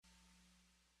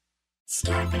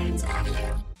Scarpins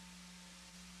Avenue.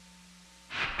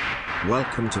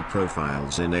 Welcome to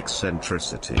Profiles in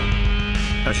Eccentricity,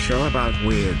 a show about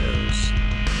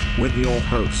weirdos. With your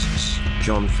hosts,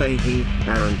 John Fahey,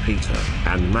 Aaron Peter,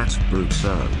 and Matt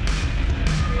Brousseau.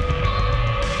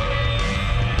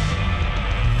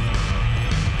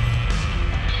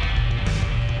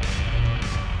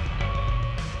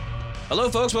 Hello,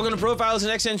 folks. Welcome to Profiles in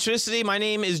Eccentricity. My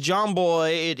name is John Boy.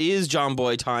 It is John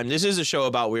Boy time. This is a show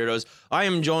about weirdos. I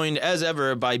am joined, as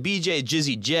ever, by BJ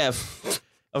Jizzy Jeff.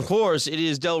 Of course, it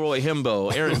is Delroy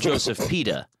Himbo, Aaron Joseph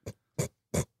Pita.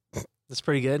 That's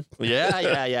pretty good.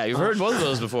 Yeah. You've heard both of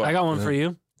those before. I got one for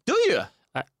you. Do you?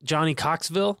 Johnny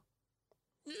Coxville.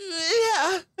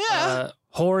 Yeah.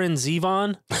 Horan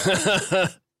Zevon.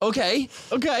 Okay.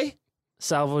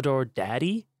 Salvador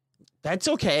Daddy. That's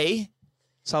okay.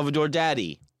 Salvador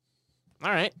Daddy.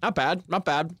 All right. Not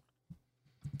bad.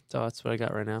 So that's what I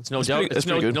got right now. It's no pretty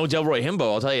good. no Delroy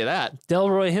Himbo, I'll tell you that.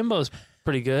 Delroy Himbo's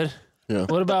pretty good. Yeah.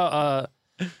 What about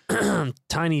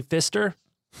Tiny Fister?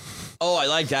 Oh, I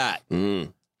like that.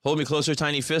 Hold me closer,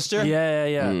 Tiny Fister.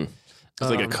 Yeah. It's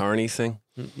like a carny thing.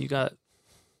 You got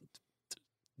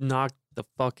knocked the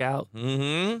fuck out.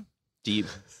 Mm-hmm. Deep.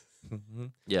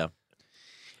 Yeah.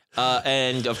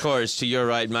 And, of course, to your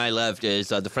right, my left is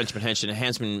the Frenchman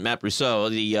Henchman Matt Brousseau,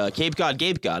 the Cape Cod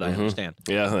Gape God, I understand.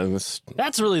 Yeah,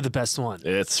 That's really the best one.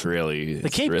 it's really The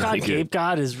Cape really Cod good. Cape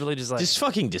God is really just like Just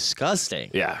fucking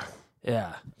disgusting. Yeah,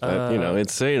 yeah.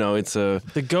 it's a.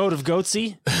 The goat of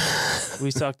Goatsy.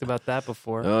 We talked about that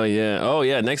before. Oh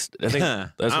yeah. Next, I think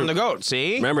that's I'm what- the goat,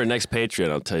 see? Remember, next Patreon,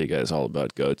 I'll tell you guys all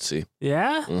about Goatsy.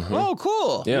 Yeah. Oh,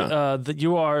 cool. Yeah,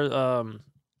 You are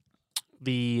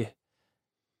the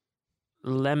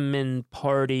Lemon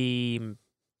Party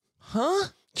Huh?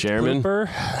 Chairman.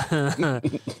 blooper.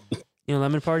 You know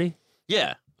Lemon Party?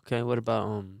 Yeah. Okay, what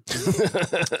about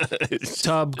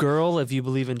Tub Girl, if you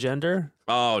believe in gender?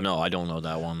 Oh, no, I don't know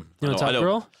that one. You know I Tub don't-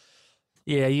 Girl?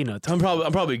 Yeah, you know Tub.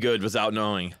 I'm probably good without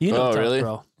knowing. You know Oh, Tub really?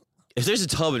 Girl. If there's a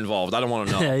tub involved, I don't want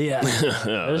to know. Yeah.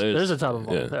 Yeah, There's a tub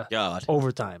involved. yeah. Yeah. God.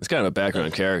 Overtime. It's kind of a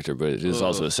background character, but it is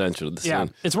also essential to the Yeah,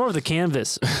 scene. it's more of the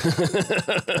canvas.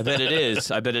 I bet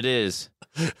it is.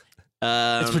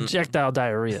 It's projectile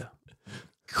diarrhea.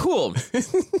 Cool.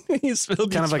 You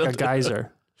spilled Kind of like a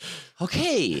geyser.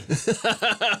 Okay. You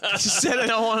said I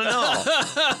don't want to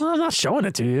know. Well, I'm not showing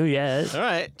it to you yet. All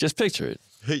right. Just picture it.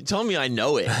 Hey, tell me I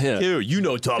know it. Yeah. Here, you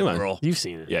know Tub Come on. Girl. You've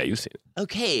seen it. Yeah, you've seen it.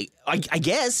 Okay. I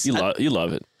guess. You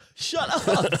love it. Shut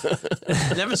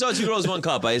up. Never saw Two Girls, One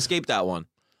Cup. I escaped that one.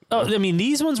 Oh, I mean,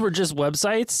 these ones were just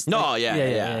websites. No,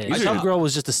 yeah. Tub Girl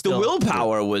was just a The still.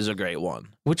 Willpower was a great one.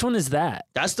 Which one is that?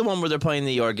 That's the one where they're playing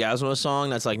the Orgasmo song.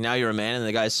 That's like, now you're a man, and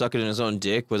the guy's sucking in his own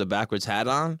dick with a backwards hat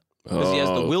on. Because he has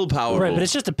the Oh. willpower. Right, but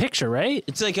it's just a picture, right?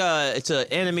 It's like it's an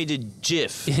animated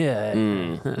GIF, Yeah.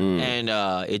 and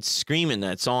it's screaming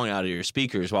that song out of your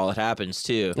speakers while it happens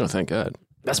too. Oh, thank God.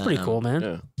 That's pretty cool, man.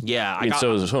 Yeah. Yeah, I mean,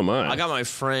 so am I. I got my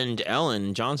friend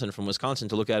Ellen Johnson from Wisconsin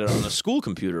to look at it on a school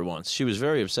computer once. She was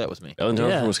very upset with me. Ellen Johnson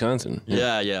Yeah. from Wisconsin.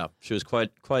 Yeah. She was quite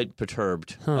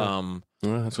perturbed. Yeah,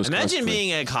 that's Wisconsin Imagine for you.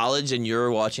 being at college and you're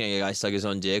watching a guy suck his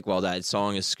own dick while that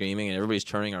song is screaming and everybody's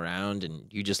turning around and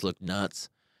you just look nuts.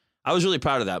 I was really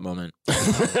proud of that moment.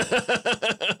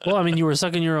 Well, I mean, you were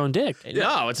sucking your own dick.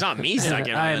 No, it's not me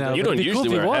sucking. I know. You but don't it'd be cool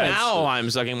usually if it wear was. hats. Now I'm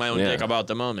sucking my own Yeah. dick about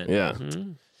the moment. Yeah.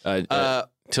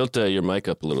 Tilt your mic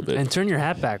up a little bit. And turn your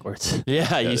hat backwards.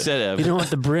 Yeah, you said You it. don't want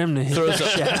the brim to hit Throw the some-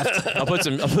 shaft. I'll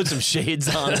put some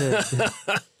shades on.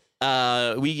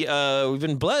 We've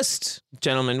been blessed,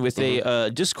 gentlemen, with a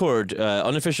Discord,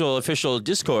 official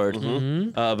Discord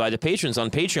by the patrons on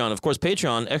Patreon. Of course,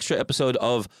 Patreon extra episode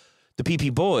of the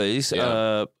PP Boys,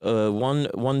 Yeah.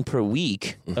 one per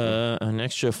week, an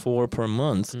extra 4 per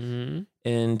month, and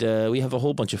we have a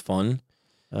whole bunch of fun.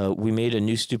 We made a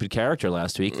new stupid character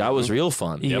last week. That was real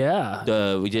fun.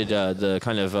 Yeah. We did the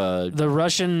kind of The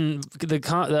Russian,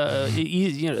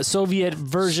 Soviet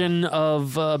version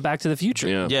of Back to the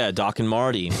Future. Yeah. Doc and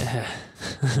Marty.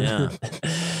 Yeah.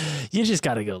 You just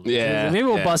got to go. Yeah, Maybe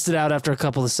we'll yeah. bust it out after a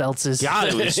couple of seltzes. God,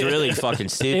 it was really fucking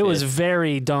stupid. It was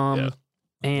very dumb. Yeah.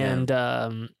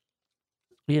 And,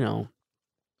 you know.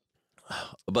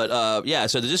 But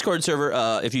so the Discord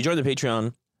server, if you join the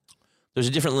Patreon, there's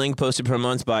a different link posted per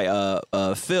month by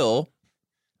Phil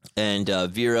and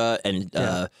Vera and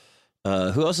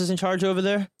who else is in charge over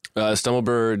there?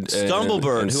 Stumblebird.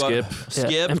 Stumblebird. And who Skip. Yeah.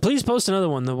 Skip. And please post another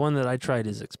one. The one that I tried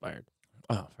is expired.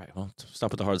 Oh, right. Well,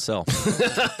 stop with the hard sell.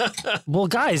 Well,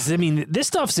 guys, I mean, this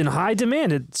stuff's in high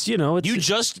demand. It's it's, You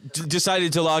just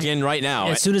decided to log in right now.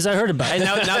 as soon as I heard about And it.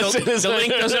 now the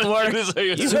link doesn't work. As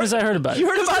soon as I heard about You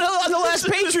it. heard about it on the last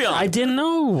Patreon. I didn't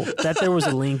know that there was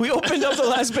a link. We opened up the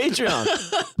last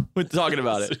Patreon. We're talking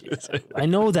about it. I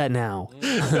know that now.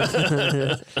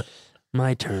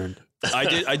 My turn.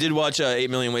 I did watch 8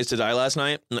 Million Ways to Die last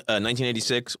night,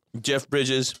 1986. Jeff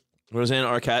Bridges, Roseanne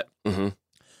Arquette. Mm-hmm.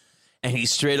 And he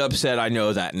straight up said, "I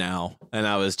know that now." And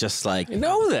I was just like, I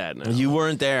know that now. you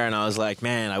weren't there. And I was like,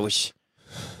 man, I wish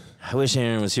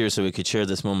Aaron was here so we could share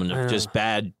this moment of just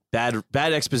bad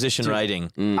exposition writing.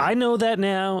 I know that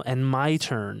now, and my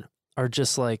turn are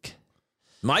just like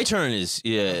My turn is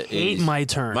hate my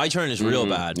turn. My turn is real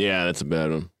bad. Yeah, that's a bad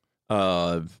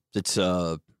one. It's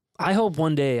I hope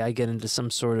one day I get into some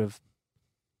sort of,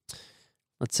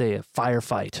 let's say, a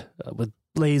firefight with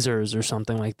lasers or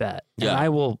something like that. And Yeah. I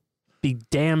will be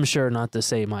damn sure not to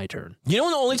say my turn. you know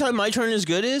when the only time my turn is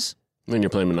good is When you're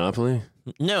playing Monopoly?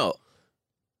 no.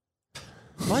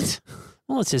 What?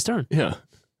 Well, it's his turn. Yeah.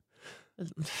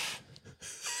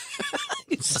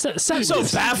 I'm so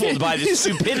baffled by the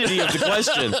stupidity of the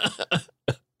question.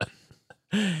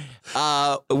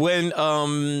 When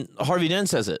Harvey Dent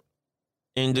says it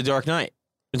in The Dark Knight,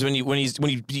 it's when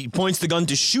he points the gun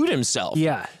to shoot himself.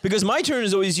 Yeah. Because my turn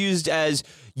is always used as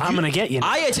I'm going to get you.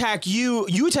 I attack you,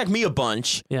 you attack me a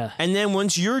bunch, Yeah. and then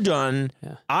once you're done,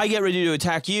 Yeah. I get ready to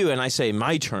attack you, and I say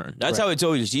my turn. That's Right. how it's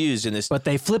always used in this. But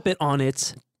they flip it on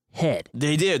its head.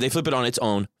 They did. They flip it on its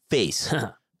own face.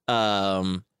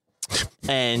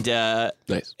 And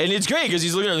Nice. and it's great because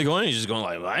he's looking at the coin and he's just going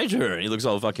like, my turn. He looks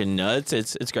all fucking nuts.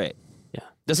 It's great. Yeah.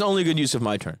 That's the only good use of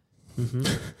my turn.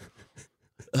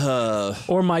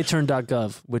 Or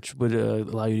myturn.gov, which would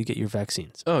allow you to get your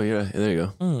vaccines. Oh, yeah. There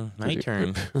you go. My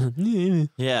turn.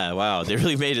 Yeah, wow. They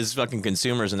really made us fucking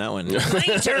consumers in that one. My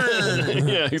turn.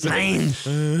 Yeah,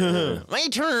 exactly. My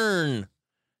turn.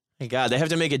 My God, they have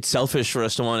to make it selfish for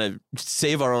us to want to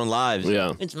save our own lives.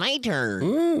 Yeah. It's my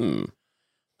turn.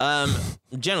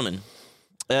 Gentlemen,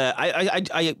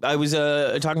 I was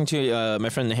talking to my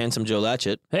friend the handsome Joe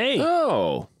Latchett. Hey,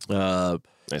 Oh.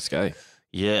 Nice guy.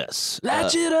 Yes,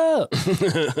 latch it up.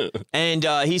 and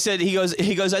he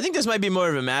goes, I think this might be more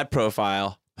of a Matt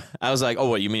profile. I was like, oh,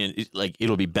 what you mean? Like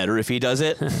it'll be better if he does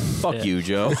it? Fuck you,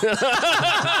 Joe.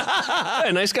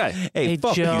 Hey, nice guy. Hey,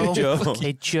 fuck Joe. you, Joe.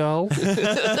 Hey, Joe.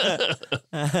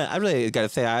 I really gotta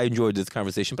say I enjoyed this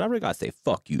conversation, but I really gotta say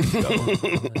fuck you, Joe.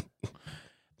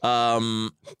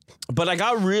 But I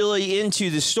got really into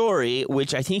the story,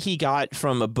 which I think he got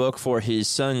from a book for his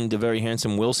son, the very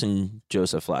handsome Wilson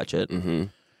Joseph Latchett. Mm-hmm.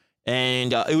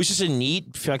 And it was just a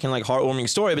neat, fucking like heartwarming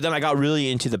story. But then I got really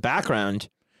into the background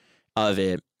of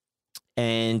it,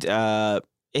 and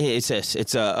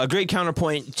it's a great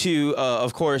counterpoint to,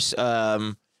 of course,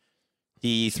 the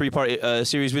 3-part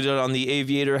series we did on the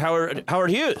aviator Howard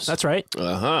Hughes. That's right.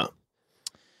 Uh-huh.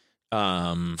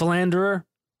 Philanderer,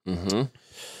 Mm-hmm.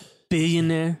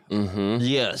 billionaire. Mm-hmm.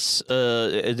 Yes,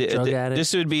 Drug addict.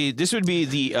 this would be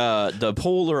the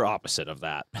polar opposite of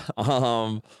that,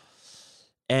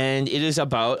 and it is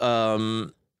about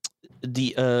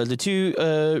the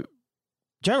two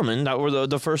gentlemen that were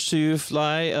the first to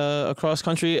fly across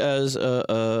country as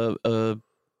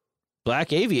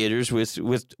black aviators with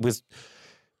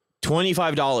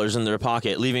 $25 in their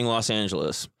pocket, leaving Los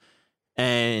Angeles.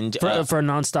 And For a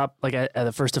nonstop, like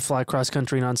the first to fly cross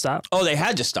country nonstop. oh, they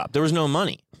had to stop. There was no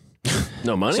money.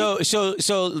 No money?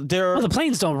 So there. Well, the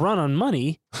planes don't run on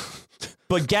money.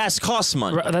 But gas costs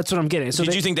money. That's what I'm getting. So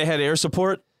Did you think they had air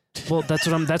support? Well, that's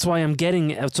why I'm getting.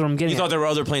 That's what I'm getting. You thought there were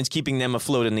other planes keeping them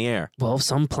afloat in the air. Well,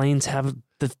 some planes have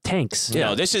the tanks.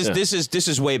 No, this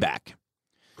is way back.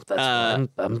 That's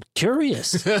why I'm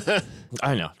curious.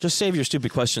 I know. Just save your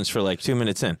stupid questions for like 2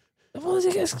 minutes in. Well,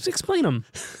 explain them.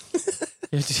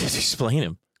 You have to explain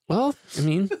them. Well, I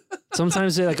mean,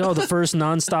 sometimes they're like, "Oh, the first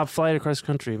nonstop flight across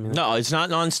country." I mean, No, it's not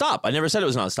nonstop. I never said it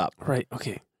was nonstop. right?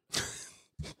 Okay.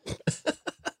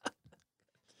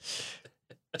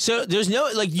 So there's no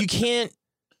like you can't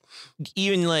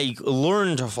even like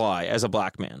learn to fly as a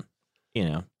black man, you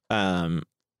know.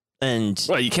 And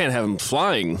Well, you can't have him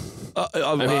flying.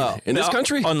 In this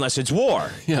country? unless it's war.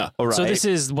 Yeah. All right. So this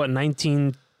is what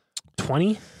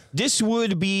 1920. This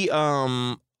would be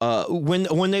when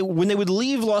they would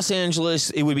leave Los Angeles,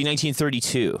 it would be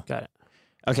 1932. Got it.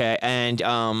 Okay, and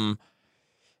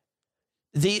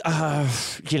the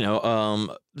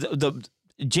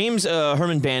James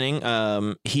Herman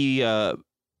Banning, he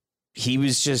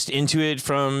was just into it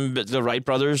from the Wright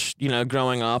brothers, you know,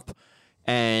 growing up,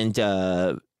 and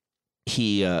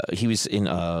he was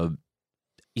in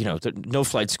no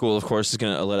flight school, of course, is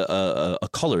going to let a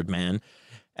colored man.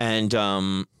 And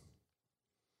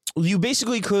you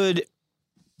basically could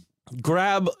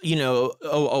grab,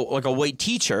 like a white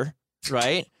teacher,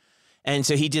 right? And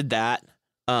so he did that.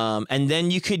 And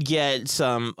then you could get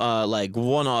some like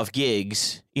one-off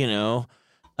gigs, doing,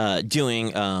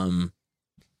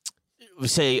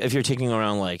 say, if you're taking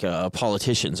around like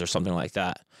politicians or something like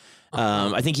that.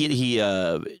 I think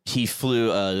he flew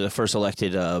the first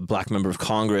elected black member of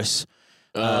Congress.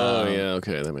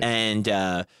 Okay, that makes and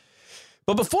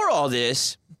but before all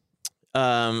this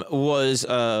was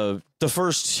the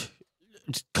first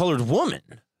colored woman,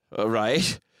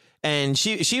 right? And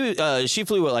she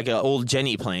flew like an old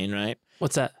Jenny plane, right?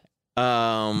 What's that?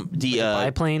 The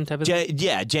biplane type of thing?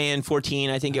 JN-14,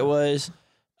 I think it was.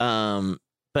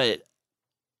 But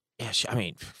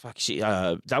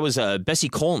yeah, that was Bessie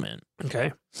Coleman.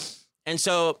 Okay. And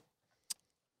so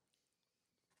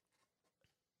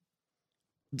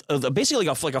basically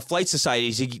like a flight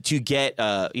society to get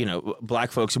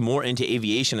black folks more into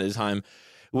aviation at the time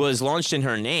was launched in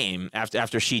her name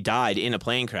after she died in a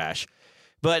plane crash.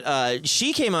 But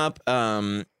she came up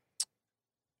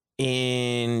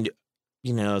in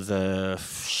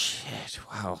this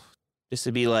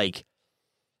would be like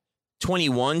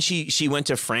 21. She went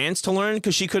to France to learn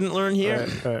because she couldn't learn here.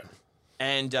 Right.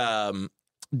 And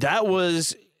that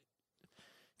was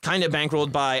kind of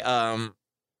bankrolled by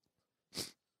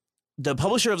the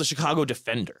publisher of the Chicago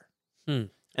Defender. And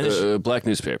a black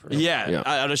newspaper. Yeah,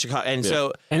 out of Chicago. And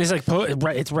so... And it's like,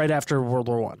 it's right after World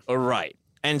War I. Right.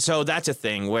 And so that's a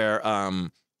thing where,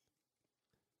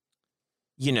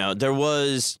 there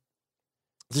was...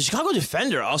 The Chicago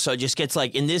Defender also just gets,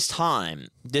 like, in this time,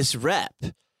 this rep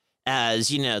as,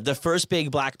 the first big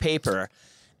black paper.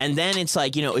 And then it's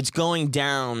like, it's going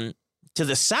down to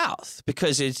the South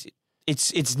because it's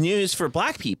news for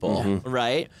black people,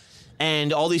 right?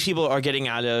 And all these people are getting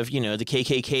out of, the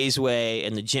KKK's way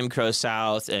and the Jim Crow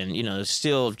South and,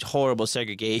 still horrible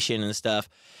segregation and stuff.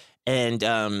 And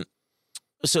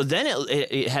so then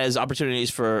it has opportunities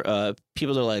for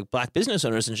people that are like black business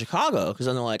owners in Chicago because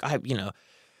then they're like,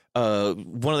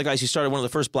 one of the guys who started one of the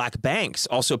first black banks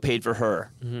also paid for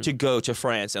her to go to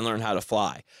France and learn how to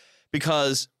fly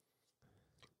because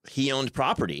he owned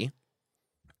property.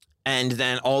 And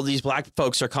then all these black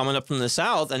folks are coming up from the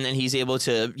South, and then he's able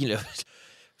to,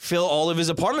 fill all of his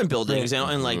apartment buildings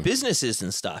and like businesses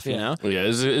and stuff, you know? Yeah, it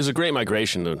was a great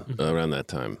migration around that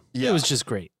time. Yeah. It was just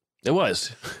great. It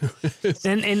was.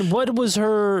 and what was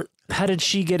how did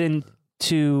she get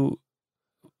into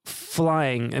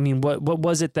flying? I mean, what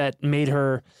was it that made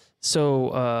her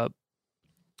so,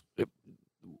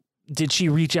 did she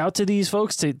reach out to these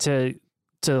folks to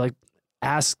like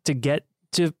ask to get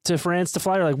to France to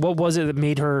fly, or like what was it that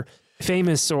made her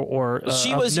famous or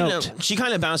she was note? She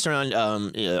kind of bounced around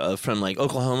from like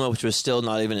Oklahoma, which was still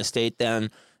not even a state then,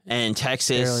 and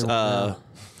Texas,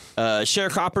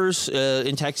 sharecroppers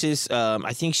in Texas.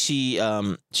 I think she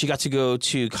got to go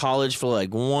to college for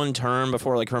like one term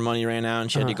before like her money ran out and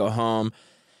she had to go home,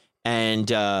 and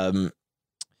like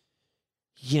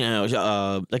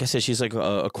I said, she's like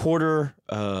a quarter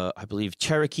I believe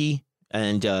Cherokee.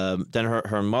 And then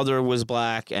her mother was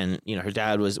black, and her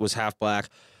dad was half black.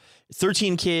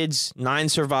 13 kids, 9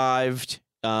 survived,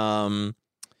 and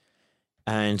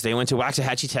they went to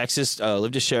Waxahachie, Texas.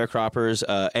 Lived as sharecroppers,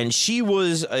 and she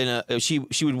was she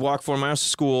would walk 4 miles to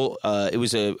school. It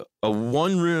was a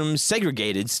 1-room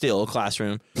segregated still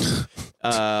classroom.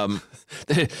 I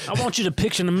want you to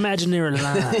picture an imaginary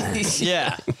line.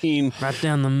 Yeah, right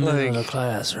down the middle of the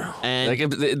classroom.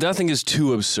 And nothing is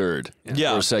too absurd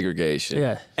for segregation.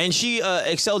 Yeah, and she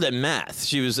excelled at math.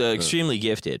 She was extremely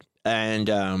gifted, and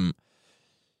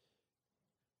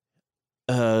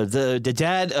the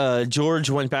dad George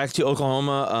went back to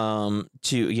Oklahoma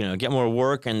to get more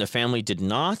work, and the family did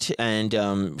not.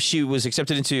 And she was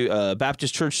accepted into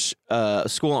Baptist Church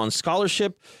school on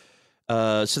scholarship.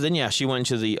 So then, she went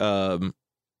to the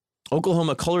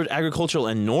Oklahoma Colored Agricultural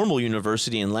and Normal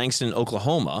University in Langston,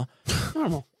 Oklahoma.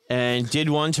 Normal. And did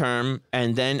 1 term.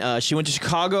 And then she went to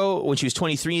Chicago when she was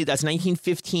 23. That's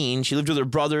 1915. She lived with her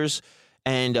brothers.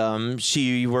 And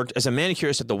she worked as a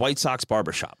manicurist at the White Sox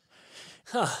barbershop.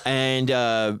 Huh. And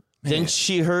then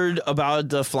she heard about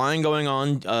the flying going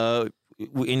on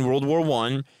in World War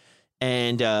I.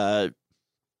 And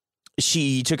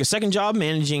she took a second job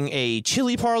managing a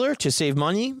chili parlor to save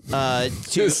money. You got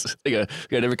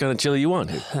every kind of chili you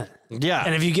want. Yeah.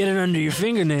 And if you get it under your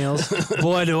fingernails,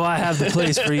 boy, do I have the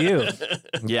place for you.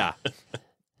 Yeah.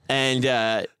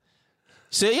 And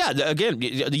so, again,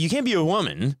 you can't be a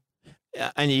woman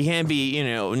and you can't be,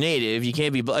 native. You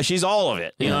can't be, she's all of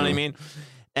it. You know what I mean?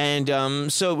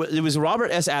 And so it was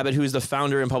Robert S. Abbott, who is the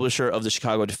founder and publisher of the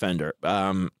Chicago Defender.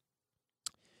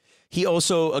 He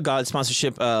also got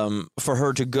sponsorship for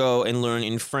her to go and learn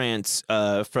in France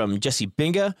from Jesse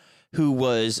Binga, who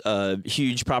was a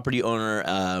huge property owner,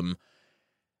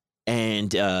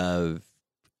 and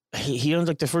he owned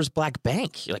like the first black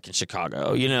bank like in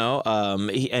Chicago, you know.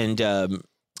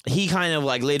 He kind of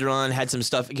like later on had some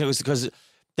stuff because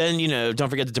then, you know, don't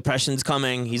forget the Depression's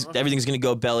coming. Everything's going to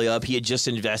go belly up. He had just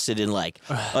invested in like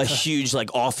a huge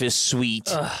like office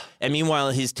suite. And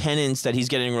meanwhile, his tenants that he's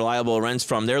getting reliable rents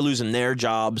from, they're losing their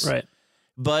jobs. Right.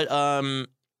 But,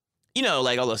 you know,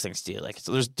 like all those things too. Like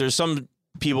so there's some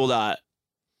people that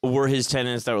were his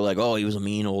tenants that were like, oh, he was a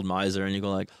mean old miser. And you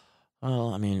go like,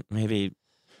 oh, I mean, maybe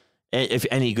if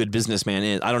any good businessman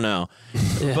is, I don't know.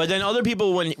 Yeah. But then other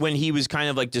people, when he was kind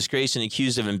of like disgraced and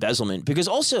accused of embezzlement, because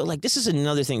also like this is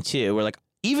another thing too, where like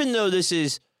even though this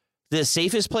is the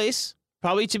safest place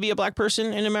probably to be a black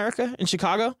person in America, in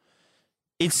Chicago,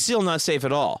 it's still not safe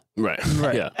at all. Right.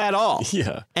 Yeah. At all.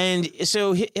 Yeah. And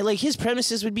so like his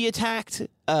premises would be attacked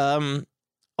all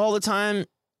the time.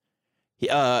 You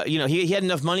know, he had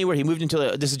enough money where he moved into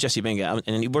this is Jesse Binga,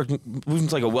 and he moved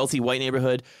into like a wealthy white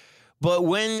neighborhood. But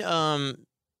when,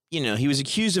 you know, he was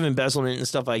accused of embezzlement and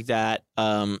stuff like that,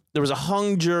 there was a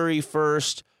hung jury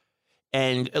first,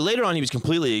 and later on he was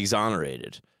completely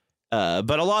exonerated.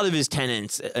 But a lot of his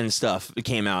tenants and stuff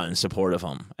came out in support of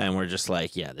him, and were just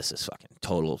like, yeah, this is fucking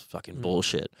total fucking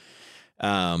bullshit.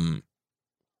 But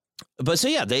so,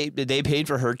 yeah, they paid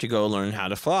for her to go learn how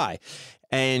to fly.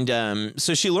 And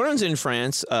so she learns in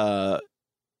France,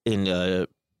 in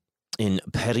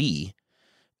Paris,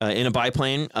 in a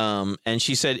biplane, and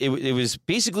she said it was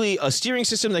basically a steering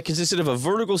system that consisted of a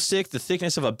vertical stick the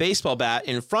thickness of a baseball bat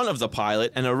in front of the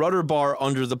pilot and a rudder bar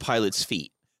under the pilot's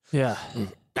feet. Yeah.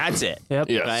 That's it. Yep.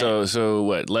 Yeah. Right. So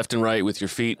what? Left and right with your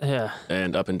feet, Yeah.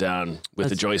 and up and down with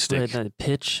the joystick. Right,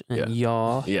 pitch and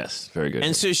yaw. Yes. Very good.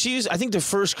 And so she's, I think, the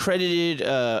first credited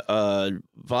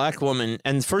black woman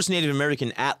and first Native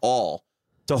American at all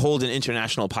to hold an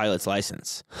international pilot's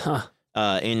license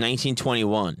in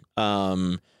 1921.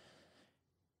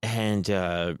 And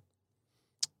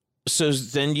so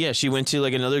then, yeah, she went to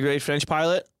like another great French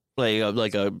pilot,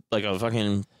 like a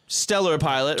fucking stellar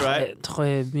pilot, right?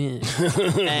 Très bien.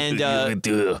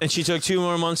 And she took 2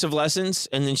 more months of lessons,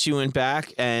 and then she went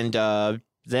back, and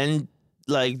then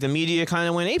like the media kind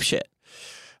of went apeshit.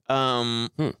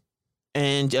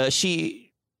 And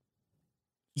she,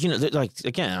 you know, like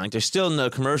again, like there's still no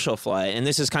commercial flight, and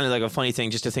this is kind of like a funny thing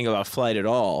just to think about flight at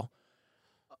all,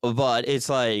 but it's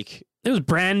like. It was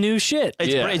brand new shit.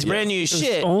 It's brand new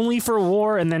shit. Only for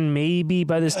war, and then maybe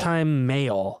by this time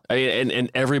mail. I mean,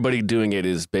 and everybody doing it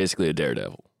is basically a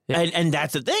daredevil. Yeah. And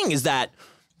that's the thing, is that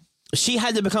she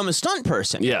had to become a stunt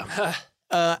person. Yeah.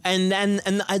 And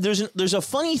there's a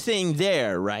funny thing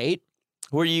there, right?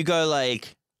 Where you go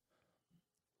like,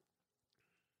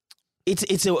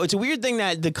 it's a weird thing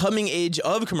that the coming age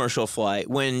of commercial flight,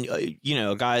 when you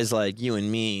know, guys like you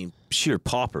and me, sheer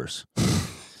paupers,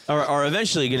 are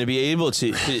eventually going to be able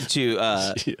to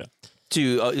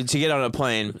get on a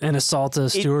plane And assault a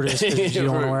stewardess because you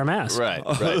don't want to wear a mask. Right.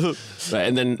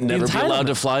 And then never be allowed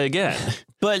to fly again.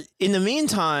 But in the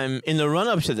meantime, in the run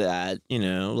up to that, you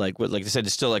know, like I said,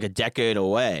 it's still like a decade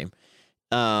away.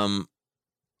 In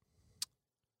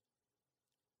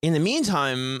the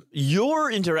meantime,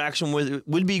 your interaction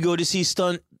would be go to see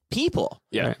stunt people.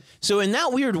 Yeah. Right. So in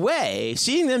that weird way,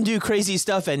 seeing them do crazy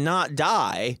stuff and not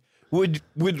die would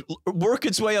work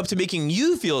its way up to making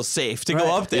you feel safe to go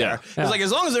Right. up there. Yeah. It's like,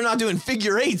 as long as they're not doing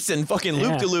figure eights and fucking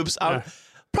loop-de-loops, I'm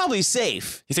probably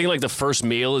safe. You think like the first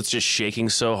meal, it's just shaking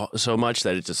so much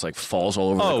that it just like falls all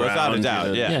over the ground? Without a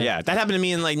doubt. you know? Yeah. That happened to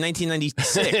me in like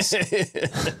 1996.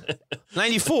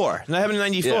 94. That happened in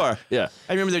 94. Yeah.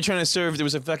 I remember they're trying to serve, it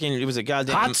was a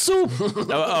goddamn... Hot soup.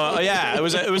 Yeah.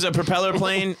 It was a propeller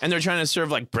plane, and they're trying to serve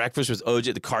like breakfast with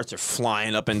OJ. The carts are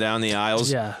flying up and down the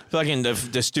aisles. Yeah. Fucking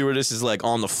the stewardess is like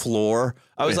on the floor.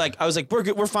 I was like, we're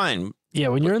good, we're fine. Yeah,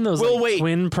 when you're in those We'll like, wait.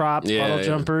 twin prop puddle yeah.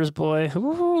 jumpers, boy,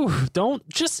 ooh, don't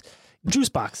just juice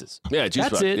boxes. Yeah, juice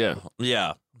That's box, it.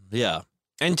 Yeah. Yeah.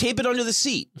 And tape it under the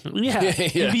seat. Yeah, Yeah.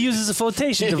 it'd be used as a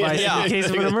flotation device Yeah. in case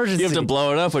of an emergency. You have to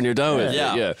blow it up when you're done with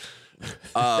Yeah. it.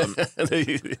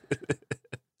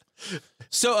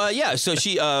 So so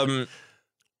she you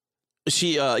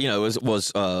know,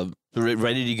 was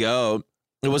ready to go.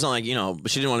 It wasn't like, you know,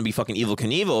 she didn't want to be fucking Evel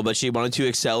Knievel, but she wanted to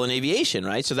excel in aviation,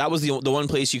 right? So that was the one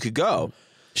place you could go.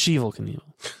 Sheevel Knievel.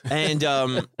 And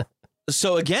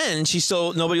so again,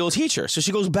 nobody will teach her. So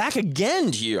she goes back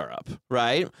again to Europe,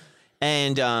 right?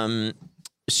 And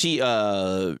she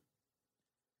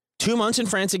 2 months in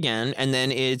France again, and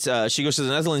then it's she goes to the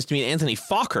Netherlands to meet Anthony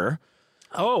Fokker.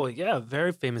 Oh yeah,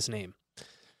 very famous name.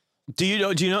 Do you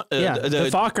know? Yeah, the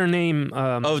Fokker name.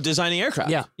 Of designing aircraft.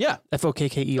 Yeah. Yeah.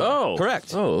 Fokker. Oh,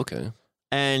 Correct. Oh, okay.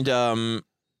 And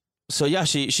so yeah,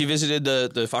 she visited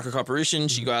the Fokker Corporation.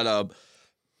 She got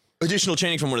additional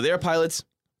training from one of their pilots,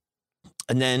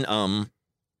 and then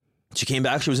she came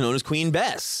back. She was known as Queen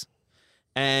Bess.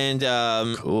 And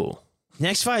Cool.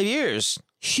 next 5 years,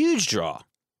 huge draw.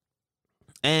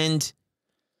 And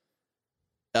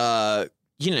talking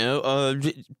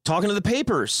to the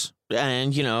papers,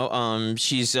 and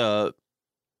she's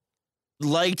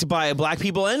liked by black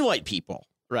people and white people,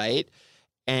 right?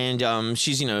 And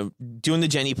she's doing the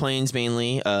Jenny planes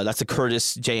mainly. That's a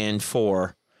Curtiss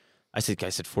JN4. I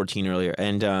said 14 earlier,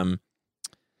 and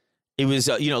it was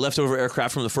leftover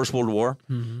aircraft from the First World War.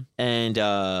 Mm-hmm. And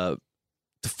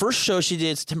the first show she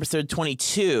did, September 3rd,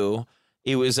 22,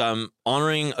 it was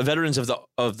honoring veterans of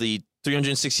the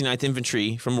 369th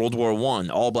Infantry from World War I,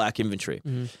 all black infantry.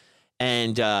 Mm-hmm.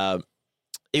 And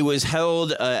it was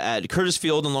held at Curtis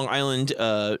Field in Long Island.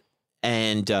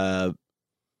 And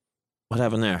what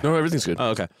happened there? No, everything's good. Oh,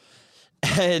 okay.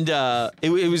 And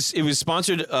it was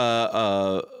sponsored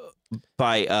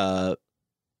by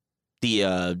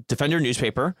the Defender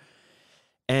newspaper,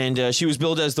 and she was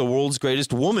billed as the world's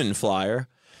greatest woman flyer.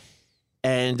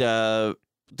 And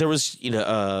there was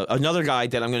another guy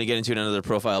that I'm going to get into in another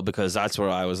profile, because that's where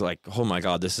I was like, oh my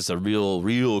god, this is a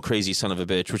real crazy son of a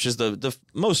bitch, which is the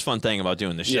most fun thing about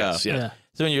doing this show. Yes, yeah.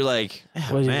 So when you're like, oh,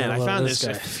 What do you man, know I about found this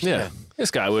this. guy? Yeah.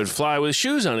 This guy would fly with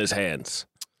shoes on his hands.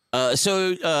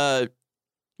 So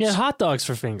Yeah, hot dogs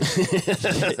for fingers.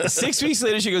 6 weeks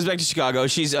later, she goes back to Chicago.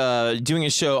 She's doing a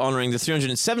show honoring the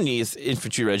 370th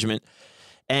Infantry Regiment.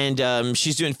 And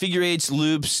she's doing figure eights,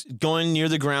 loops, going near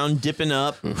the ground, dipping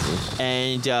up,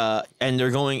 and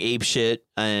they're going ape shit.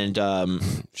 And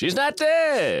She's not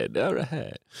dead. All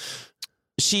right.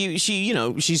 she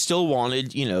she still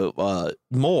wanted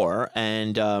more,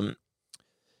 and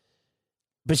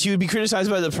but she would be criticized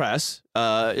by the press.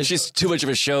 She's too much of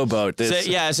a showboat. This.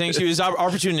 Saying she was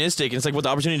opportunistic, and it's like, what, the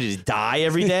opportunity to die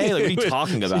every day? Like, what are you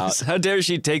talking about? How dare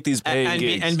she take these paying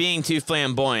gigs? And being too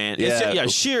flamboyant. Yeah.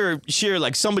 It's sheer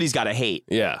like somebody's got to hate.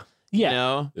 Yeah.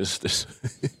 Yeah. This.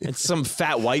 It's some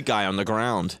fat white guy on the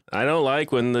ground. I don't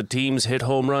like when the teams hit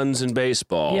home runs in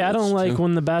baseball. Yeah, I don't It's like too-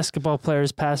 when the basketball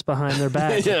players pass behind their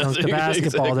back. Yeah, to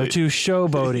basketball, they're too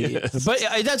showboaty. Yes. But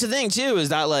that's the thing too, is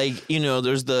that like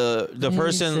there's the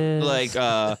person like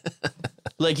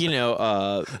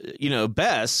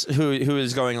Bess who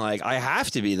is going like, I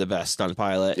have to be the best stunt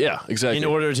pilot. Yeah, exactly. In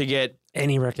order to get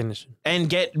Any recognition.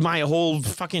 my whole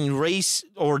fucking race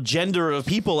or gender of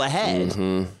people ahead.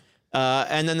 Mm-hmm.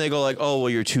 And then they go like, oh well,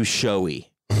 you're too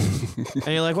showy. And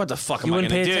you're like, what the fuck am You I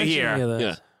wouldn't gonna pay do attention to here? any of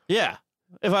this. Yeah. Yeah.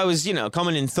 If I was,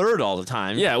 coming in third all the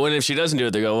time. Yeah, when if she doesn't do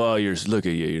it, they go, "Oh, look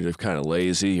at you. You're kind of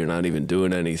lazy. You're not even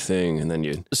doing anything." And then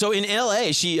you, So in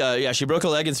LA, she broke a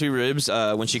leg and 3 ribs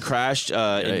when she crashed in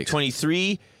Yikes.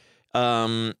 23.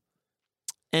 And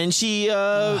she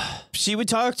would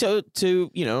talk to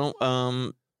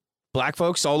black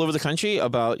folks all over the country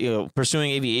about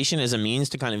pursuing aviation as a means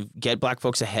to kind of get black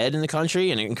folks ahead in the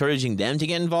country and encouraging them to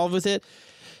get involved with it.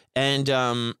 And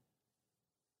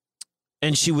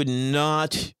she would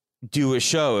not do a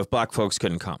show if black folks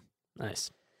couldn't come.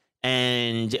 Nice.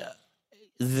 And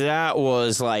that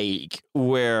was like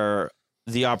where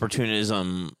the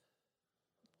opportunism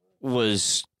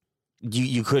was,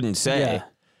 you couldn't say. Yeah.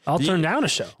 I'll turn down a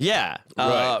show. Yeah.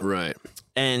 right.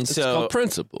 And It's so, called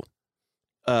principle.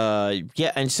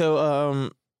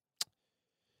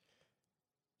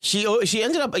 she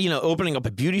ended up, opening up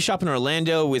a beauty shop in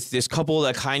Orlando with this couple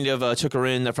that kind of took her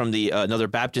in from the another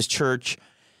Baptist church.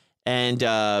 And,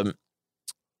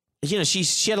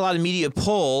 she had a lot of media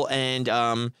pull,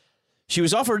 and she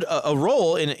was offered a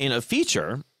role in a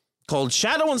feature called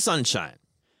Shadow and Sunshine.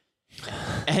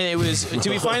 And it was to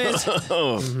be financed,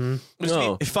 Oh,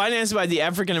 to be financed by the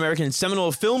African American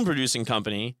Seminole Film Producing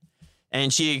Company.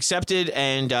 And she accepted,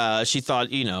 and she thought,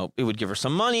 it would give her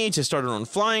some money to start her own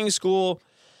flying school.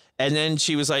 And then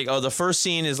she was like, oh, the first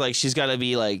scene is like she's got to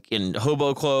be like in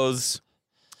hobo clothes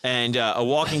and a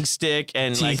walking stick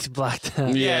and Teeth blacked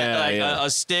out. a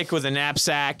stick with a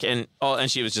knapsack and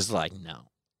she was just like, no,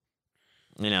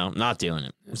 not doing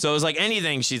it. So it was like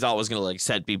anything she thought was going to like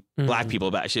set black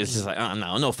people back. She was just like,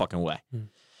 oh, no fucking way.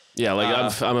 yeah.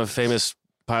 Like I'm a famous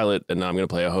pilot, and now I'm gonna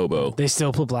play a hobo. They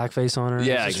still put blackface on her.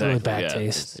 Yeah, It's just really exactly, bad yeah.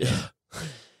 taste. Yeah.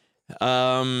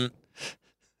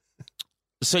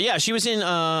 So yeah, she was in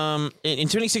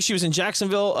 26. She was in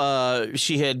Jacksonville.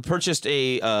 She had purchased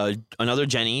another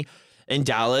Jenny, in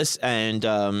Dallas, and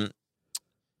her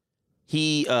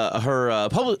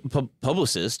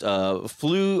publicist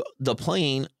flew the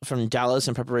plane from Dallas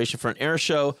in preparation for an air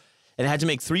show, and had to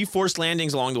make 3 forced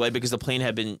landings along the way because the plane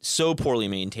had been so poorly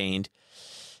maintained.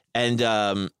 And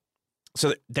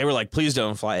so they were like, "Please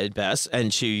don't fly it, Bess,"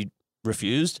 and she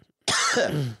refused.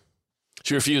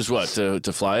 She refused what, to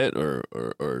fly it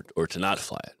or to not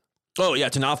fly it? Oh yeah,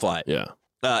 to not fly it. Yeah.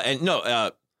 And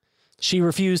no, She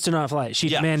refused to not fly it. She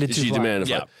demanded to She fly. demanded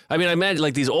to fly. Yeah. I mean, I imagine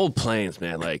like these old planes,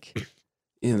 man, like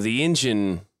the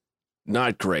engine,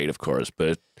 not great, of course,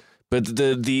 but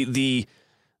the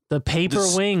paper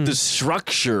wing. the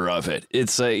structure of it.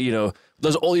 It's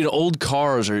those old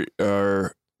cars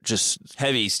are just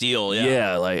heavy steel.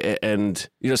 yeah, like, and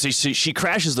so she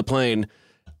crashes the plane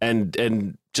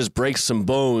and just breaks some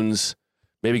bones,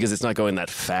 maybe because it's not going that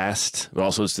fast, but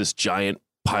also it's this giant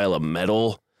pile of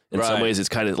metal. In some Right. ways, it's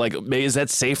kind of like, is that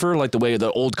safer? Like the way the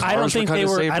old cars I don't think were kind of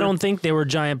safer? I don't think they were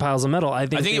giant piles of metal. I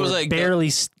think it was were like barely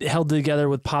held together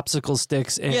with popsicle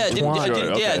sticks and Yeah, twine.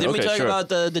 didn't we talk sure. about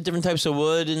the different types of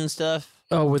wood and stuff?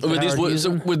 Oh, with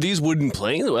With these wooden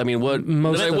planes? I mean, what?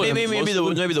 Most of Maybe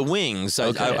most maybe the wings.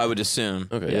 Okay. I would assume.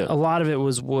 Okay, yeah. a lot of it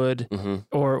was wood, Mhm.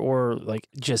 or like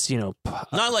just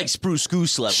Not like spruce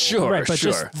goose level. Sure, right, but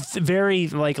sure. just very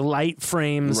like light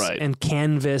frames Right. and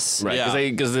canvas. Right, Yeah.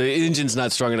 because the engine's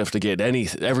not strong enough to get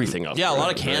everything up. Yeah, a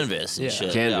lot of right? canvas and Yeah.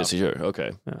 shit. Canvas, sure.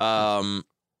 Okay.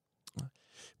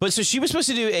 But so she was supposed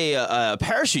to do a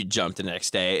parachute jump the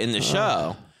next day in the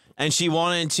show, and she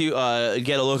wanted to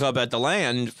get a look up at the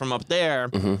land from up there,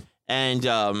 and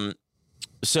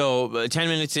so 10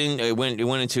 minutes in, it went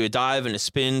into a dive and a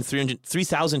spin,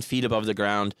 3,000 feet above the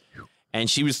ground, and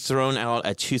she was thrown out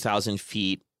at 2,000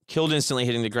 feet, killed instantly,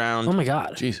 hitting the ground. Oh my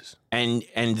god! Jesus. And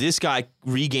this guy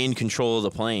regained control of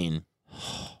the plane.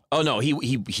 Oh no,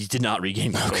 he did not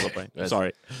regain control of the plane. That's-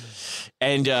 Sorry.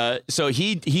 And so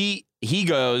he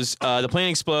goes. The plane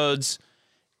explodes,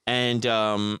 and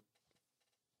a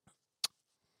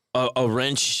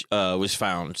wrench was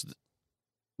found.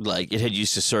 Like it had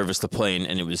used to service the plane,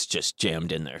 and it was just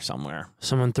jammed in there somewhere.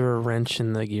 Someone threw a wrench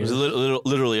in the It gears. was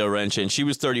literally a wrench, and she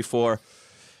was 34,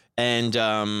 and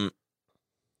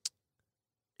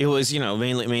it was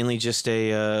mainly just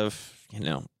a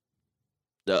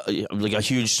like a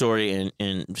huge story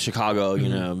in Chicago,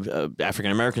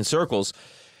 African American circles.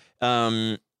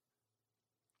 William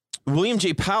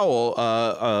J.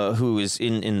 Powell, who is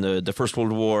in the First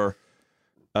World War,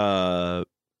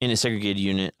 in a segregated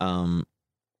unit,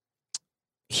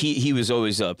 he was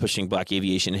always pushing black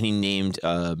aviation, and he named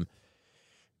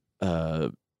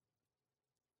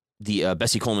the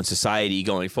Bessie Coleman Society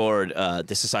going forward,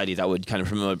 the society that would kind of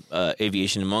promote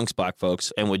aviation amongst black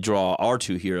folks and would draw our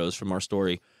two heroes from our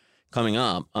story coming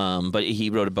up. But he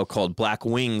wrote a book called Black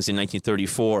Wings in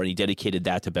 1934, and he dedicated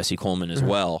that to Bessie Coleman as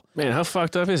well. Man, how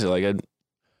fucked up is it? Like,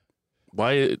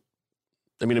 why?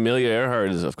 I mean, Amelia Earhart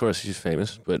is, of course, she's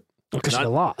famous, but Because not- they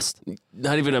lost.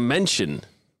 not even a mention.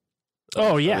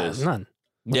 Oh yeah, this. none.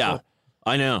 Yeah,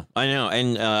 I know.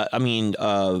 And I mean,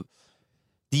 the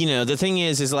thing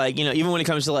is like, even when it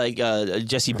comes to like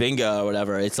Jesse Binga or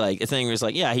whatever, it's like the thing is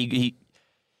like, yeah, he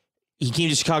came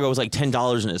to Chicago with like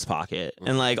 $10 in his pocket,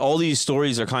 and like all these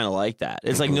stories are kind of like that.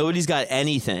 It's like nobody's got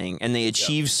anything, and they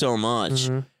achieve so much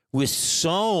with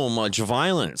so much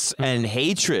violence and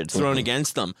hatred thrown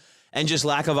against them, and just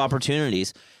lack of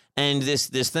opportunities, and this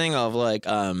thing of like,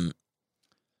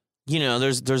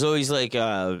 there's always like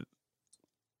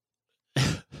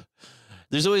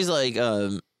there's always like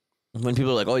when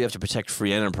people are like, oh, you have to protect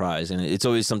free enterprise, and it's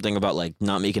always something about like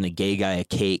not making a gay guy a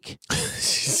cake.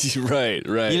 Right.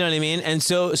 You know what I mean? And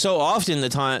so often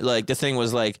the thing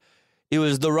was like, it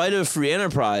was the right of free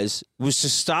enterprise was to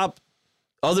stop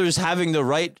others having the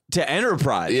right to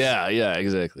enterprise. Yeah,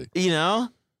 exactly.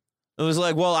 It was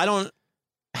like, well, I don't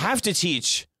have to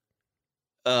teach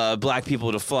black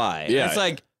people to fly. Yeah. It's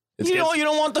like, It's you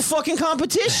don't want the fucking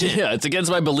competition. Yeah, it's against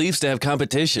my beliefs to have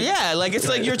competition. Yeah, like it's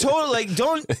like you're totally like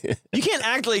you can't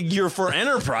act like you're for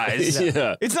enterprise.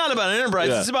 Yeah. It's not about enterprise.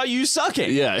 Yeah. It's about you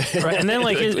sucking. Yeah. Right, and then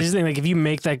like here's the thing: like if you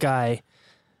make that guy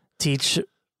teach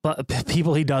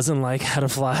people he doesn't like how to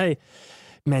fly,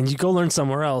 man, you go learn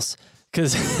somewhere else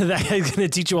because that guy's gonna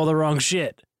teach you all the wrong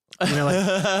shit.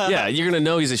 Yeah, you're gonna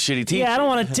know he's a shitty teacher. Yeah, I don't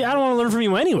want to learn from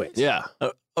you anyways. Yeah.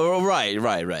 Oh, right.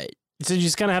 So you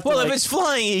just kind of have Well, to. if it's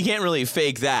flying, you can't really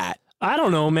fake that. I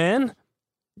don't know, man.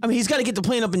 I mean, he's got to get the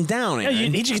plane up and down. Yeah,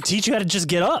 he can teach you how to just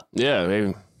get up. Yeah,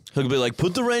 maybe. He'll be like,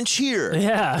 put the wrench here.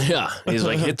 Yeah. Yeah. He's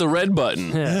like, hit the red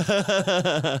button. Yeah.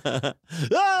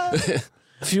 Ah!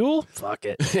 Fuel? Fuck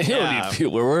it. You don't need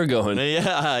fuel where we're going.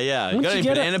 Yeah. Once Got you any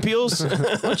get banana peels?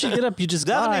 Once you get up, you just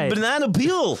Got any glide. banana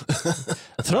peel?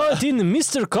 Throw it in the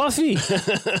Mr. Coffee.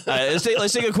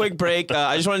 Let's take a quick break.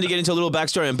 I just wanted to get into a little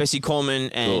backstory on Bessie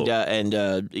Coleman and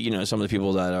Cool. you know, some of the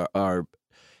people that are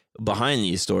behind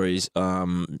these stories,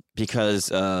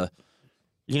 because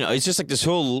you know, it's just like this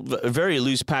whole very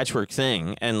loose patchwork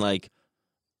thing, and like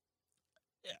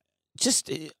just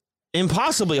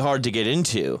impossibly hard to get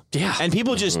into. Yeah. And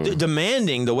people just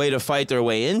demanding the way to fight their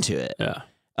way into it. Yeah.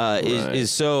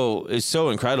 Is so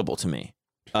incredible to me.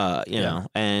 You know,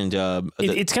 and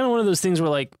It's kind of one of those things where,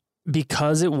 like,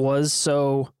 because it was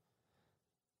so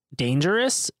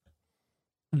dangerous,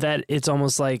 that it's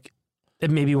almost like it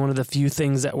may be one of the few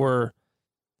things that were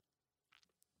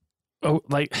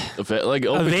like Like open to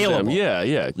them. Available. Yeah.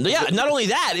 yeah, not only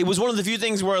that, it was one of the few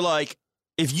things where, like,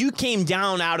 if you came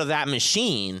down out of that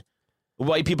machine,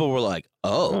 white people were like,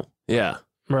 oh, Yeah.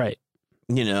 right.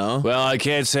 you know, Well, I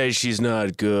can't say she's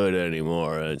not good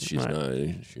anymore. And she's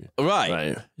Right. not.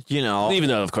 right. You know, Even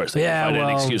though, of course, they Yeah, could find well-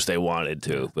 an excuse they wanted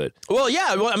to. But well,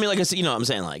 yeah. Well, I mean, like I said, you know what I'm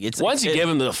saying? Like, it's once you give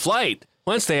them the flight,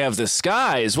 once they have the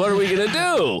skies, what are we going to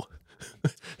do?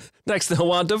 Next, they'll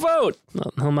want to vote.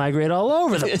 He'll migrate all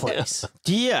over the place.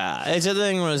 yeah, it's a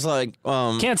thing where it's like,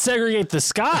 Can't segregate the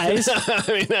skies. I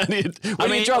mean, where do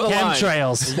mean, you draw the line?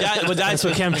 Chemtrails. but That's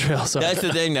what chemtrails are. that's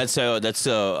the thing that's so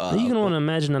You're gonna want to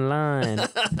imagine a line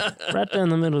right down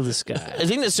the middle of the sky. the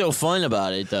thing that's so fun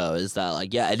about it, though, is that,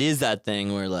 like, yeah, it is that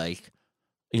thing where, like,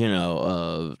 you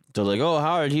know, they're like, oh,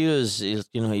 Howard Hughes, you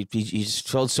know, he just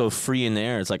felt so free in the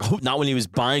air. It's like, oh, not when he was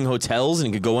buying hotels and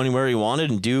he could go anywhere he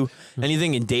wanted and do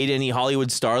anything and date any Hollywood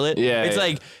starlet. Yeah, it's yeah.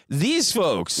 like these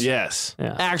folks Yes.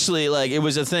 Yeah. actually, like, it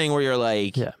was a thing where you're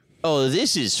like, Yeah. oh,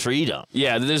 this is freedom.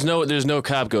 Yeah, there's no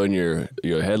cop going your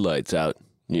headlights out.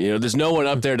 You know, there's no one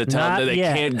up there to tell them Not that they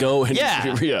yet. can't go. And,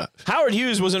 Yeah. Howard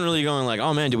Hughes wasn't really going like,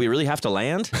 oh man, do we really have to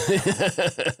land?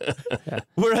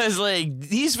 Whereas, like,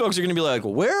 these folks are going to be like,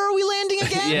 where are we landing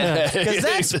again? Yeah. Because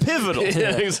that's pivotal.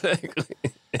 Yeah, exactly.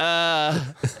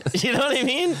 You know what I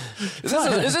mean?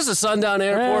 Is this a sundown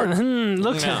airport?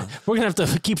 Looks No. we're gonna have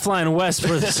to keep flying west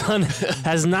where the sun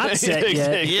has not set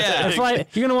yet. Yeah.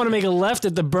 You're gonna want to make a left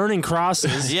at the burning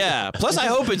crosses. Yeah. Plus, I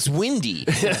hope it's windy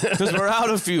because we're out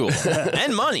of fuel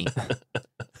and money.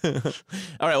 All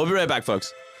right, we'll be right back,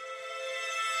 folks.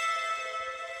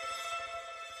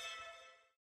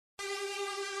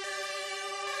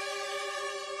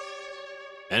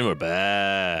 And we're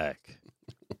back.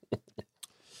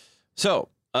 So,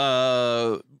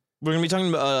 we're gonna be talking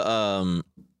about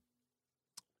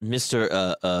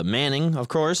Mr. Manning, of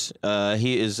course.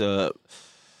 He is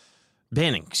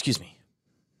Banning. Excuse me,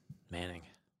 Manning.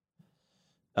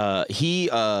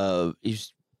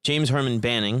 He's James Herman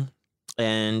Banning,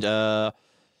 and like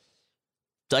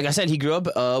I said, he grew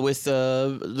up with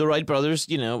the Wright brothers.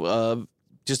 You know,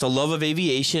 just a love of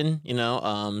aviation. You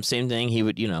know, same thing. He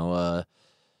would, you know,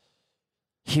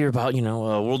 hear about, you know,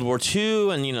 World War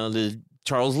II, and, you know, the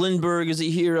Charles Lindbergh is a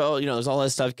hero. You know, there's all that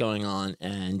stuff going on,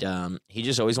 and he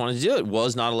just always wanted to do it.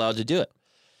 Was not allowed to do it.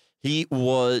 He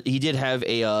did have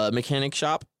a mechanic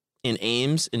shop in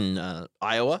Ames in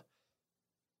Iowa,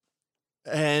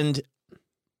 and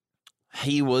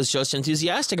he was just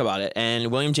enthusiastic about it.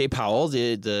 And William J. Powell,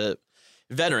 the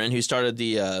veteran who started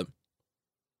the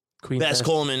Queen Bess Bess.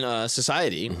 Coleman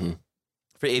Society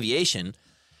for Aviation,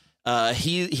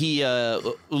 he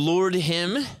lured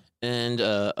him and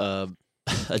a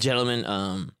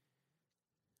gentleman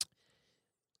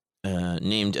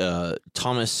named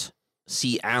Thomas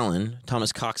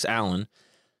Cox Allen,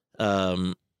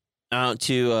 out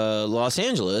to Los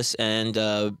Angeles, and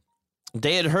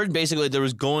they had heard basically there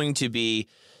was going to be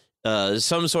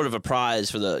some sort of a prize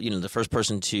for the first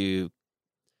person to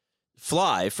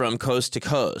fly from coast to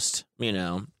coast, you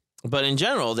know. But in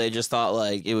general, they just thought,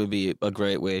 like, it would be a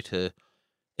great way to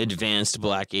advance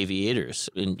black aviators,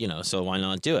 and, you know, so why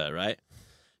not do it, right?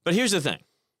 But here's the thing.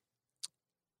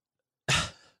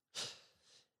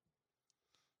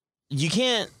 You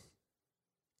can't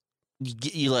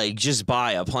like just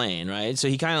buy a plane, right? So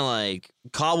he kind of like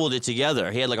cobbled it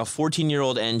together. He had like a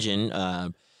 14-year-old engine,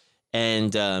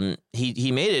 and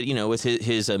he made it, you know, with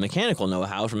his mechanical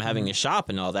know-how from having a shop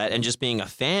and all that, and just being a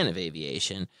fan of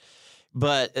aviation.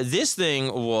 But this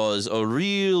thing was a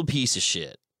real piece of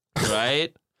shit,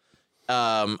 right?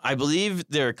 I believe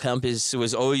their compass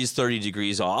was always 30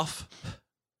 degrees off,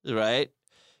 right?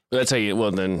 That's how you.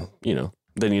 Well, then you know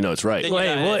it's right. Then- Wait,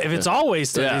 Yeah, well, if it's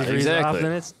always 30 yeah, degrees off, exactly.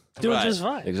 then it's doing Right. just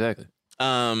fine. Exactly.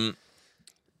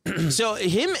 So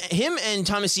him and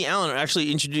Thomas C. Allen are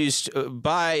actually introduced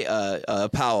by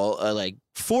Powell like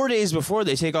 4 days before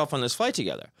they take off on this flight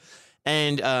together.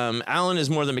 And Allen is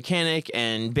more the mechanic,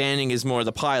 and Banning is more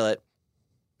the pilot.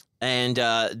 And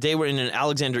they were in an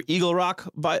Alexander Eagle Rock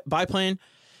biplane.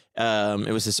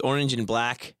 It was this orange and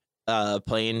black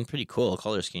plane. Pretty cool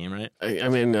color scheme, right? I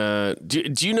mean,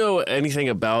 do you know anything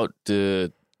about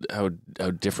how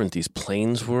different these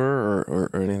planes were, or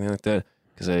anything like that?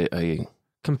 Because I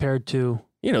Compared to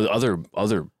the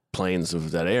other planes of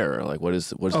that era, like what is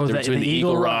the difference between the the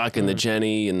Eagle Rock and the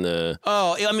Jenny and the?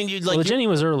 Oh, I mean, well, the Jenny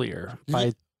was earlier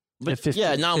by but 50,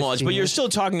 yeah, not much. 15 But you're years. still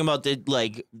talking about the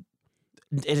like.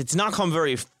 It's not come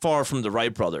very far from the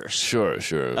Wright brothers. Sure.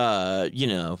 I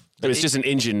mean, It's just an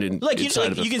engine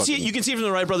inside of a you can see fucking- you can see from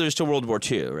the Wright brothers to World War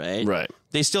II, right? Right.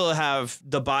 They still have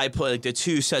the biplane, like the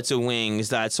two sets of wings,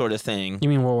 that sort of thing. You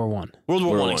mean World War One? World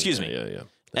War World One, War excuse I, me. Yeah.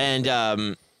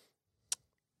 And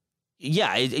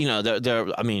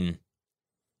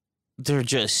they're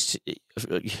just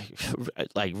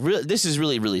like this is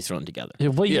really thrown together.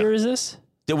 What Yeah. year is this?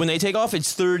 When they take off,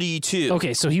 it's 32.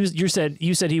 Okay, so you said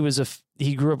he was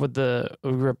he grew up on the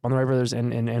Wright brothers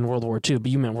and World War II, but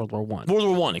you meant World War One. World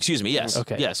War One, excuse me. Yes.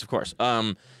 Okay. Yes, of course.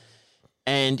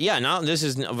 And yeah, now this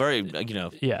is very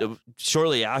Yeah.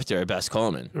 shortly after Bess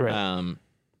Coleman. Right.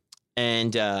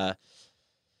 And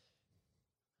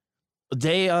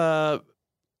they were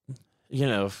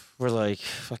like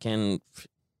fucking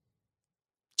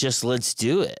just let's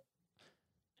do it.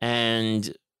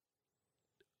 And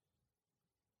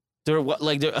they're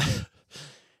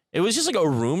it was just like a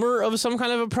rumor of some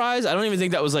kind of a prize. I don't even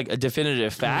think that was like a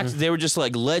definitive fact. Mm-hmm. They were just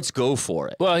like, let's go for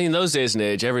it. Well, in those days and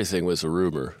age, everything was a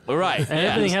rumor. Right. And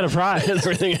everything had a prize.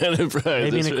 Everything had a prize. Maybe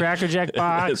in That's a right. Cracker Jack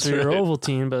box That's or your right.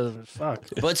 Ovaltine, but fuck.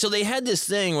 But so they had this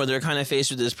thing where they're kind of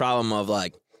faced with this problem of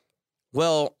like,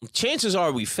 well, chances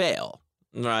are we fail,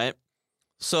 right?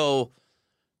 So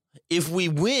if we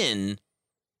win,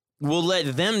 we'll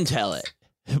let them tell it.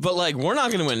 But like, we're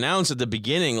not going to announce at the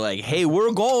beginning, like, hey,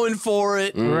 we're going for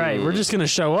it. Right, we're just gonna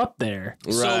show up there.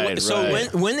 So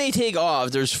when they take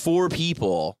off, there's 4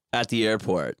 people at the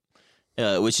airport,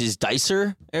 which is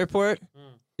Dicer Airport.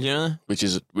 You know, Which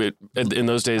is in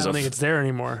those I days. don't think it's there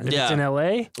anymore. If Yeah. it's in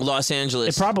LA, Los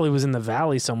Angeles. it probably was in the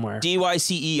valley somewhere.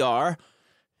 DYCER.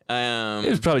 It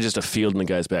was probably just a field in the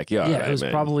guy's backyard. Yeah, it was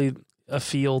man. probably a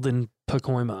field in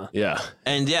Pacoima. Yeah.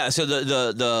 And yeah, so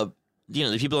the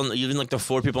people even like the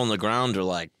 4 people on the ground are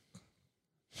like,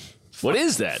 What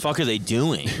is that? fuck are they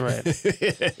doing? Right.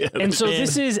 And so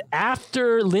this is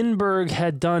after Lindbergh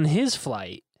had done his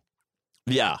flight.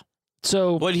 Yeah.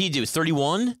 So What did he do?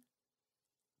 31?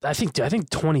 I think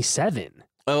 27.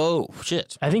 Oh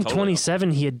shit. I think Totally.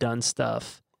 27 he had done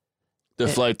stuff. The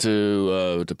flight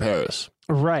to Paris.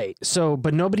 Right. So,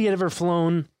 but nobody had ever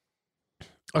flown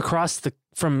across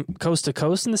from coast to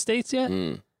coast in the States yet.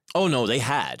 Mm. Oh no, they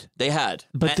had.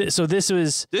 But so this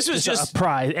was just a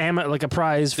prize, like a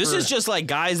prize. this for, is just like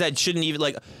guys that shouldn't even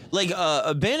like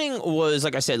Banning was,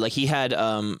 like I said, like he had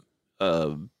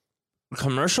a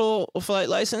commercial flight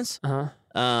license. Uh-huh.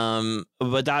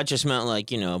 But that just meant like,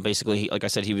 basically he, like I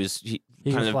said, he He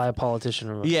kind can of fly a politician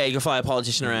or yeah, he could fly a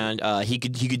politician around. He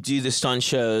could do the stunt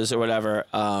shows or whatever.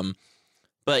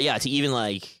 But yeah, to even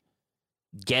like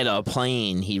get a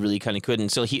plane, he really kind of couldn't.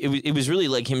 So it was really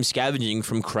like him scavenging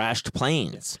from crashed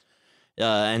planes,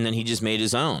 and then he just made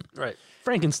his own. right.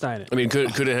 Frankenstein it. I mean,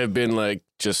 could it have been like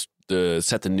just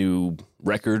set the new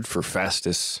record for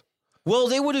fastest? Well,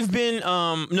 they would have been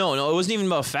no, it wasn't even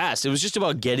about fast. It was just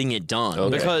about getting it done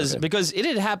Okay, because it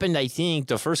had happened. I think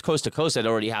the first coast to coast had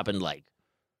already happened like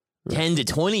 10 to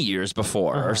 20 years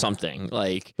before or something.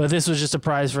 Like, But this was just a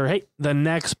prize for the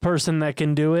next person that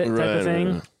can do it type of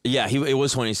thing. Right. yeah, it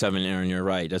was 27. Aaron, you're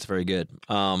right. That's very good.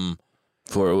 For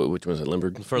which was it,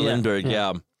 Lindbergh? For Yeah, Lindbergh, yeah.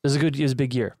 yeah. It was a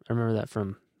big year. I remember that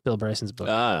from Bill Bryson's book.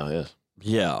 Ah, yes.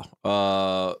 Yeah.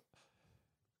 But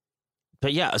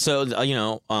yeah, so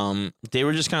they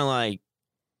were just kind of like,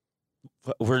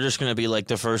 we're just gonna be like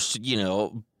the first,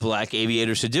 black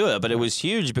aviators to do it. But it was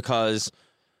huge because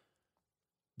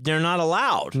they're not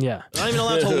allowed. Yeah. They're not even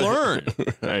allowed to learn.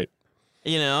 Right.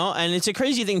 And it's a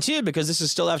crazy thing too because this is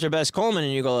still after Bess Coleman,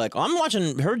 and you go like, I'm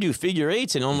watching her do figure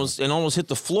eights and almost hit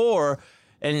the floor.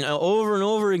 And over and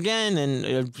over again,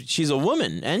 and she's a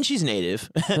woman, and she's native,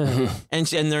 and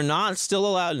they're not still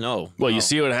allowed. No. Well, you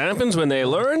see what happens when they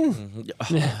learn?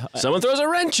 Someone throws a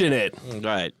wrench in it.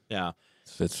 Right. Yeah.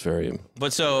 It's very.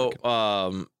 But so,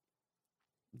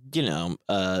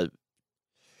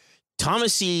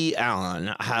 Thomas C.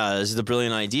 Allen has the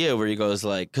brilliant idea where he goes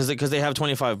like, because they have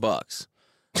 $25,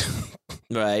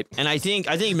 Right. And I think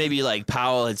maybe like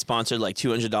Powell had sponsored like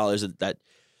 $200 that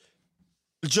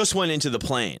just went into the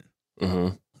plane.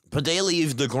 Mm-hmm. But they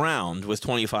leave the ground with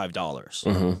 $25.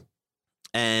 Mm-hmm.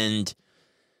 And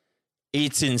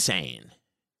it's insane.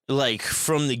 Like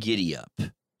from the giddy up.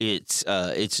 It's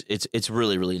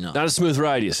really, really nuts. Not a smooth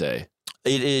ride, you say?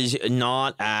 It is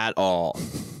not at all.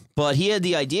 But he had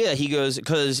the idea. He goes,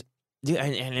 because,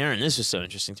 and Aaron, this was so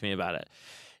interesting to me about it.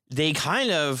 They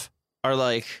kind of are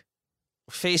like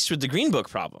faced with the Green Book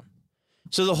problem.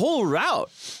 So the whole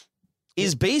route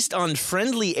is based on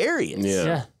friendly areas.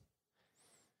 Yeah.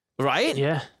 Right?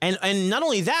 Yeah. And not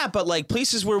only that, but like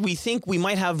places where we think we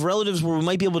might have relatives where we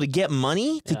might be able to get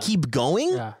money to keep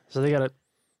going. Yeah. So they got to.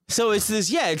 So it's this,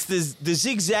 the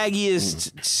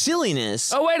zigzaggiest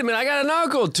silliness. Oh, wait a minute. I got an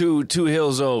uncle two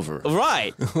hills over.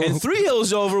 Right. And 3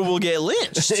 hills over will get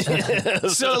lynched.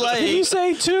 So like. Did you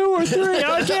say 2 or 3?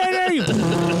 I can't hear you.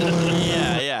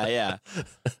 Yeah.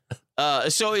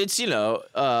 So it's,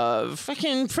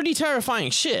 fucking pretty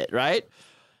terrifying shit, right?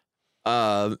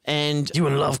 And You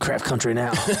in Lovecraft country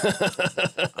now.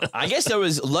 I guess there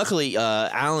was, luckily,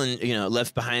 Alan,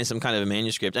 left behind some kind of a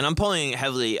manuscript. And I'm pulling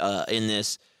heavily in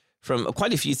this from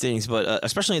quite a few things, but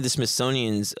especially the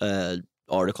Smithsonian's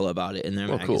article about it in their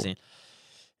magazine.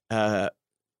 Cool.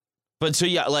 But so,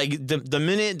 yeah, like the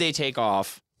minute they take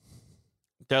off,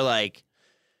 they're like,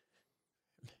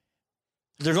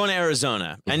 they're going to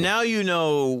Arizona. Mm-hmm. And now you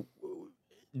know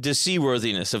the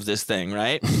seaworthiness of this thing,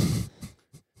 right?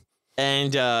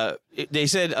 And they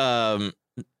said,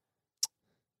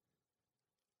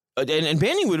 and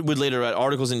Banning would later write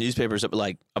articles in newspapers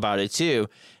about it too.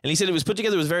 And he said it was put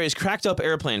together with various cracked up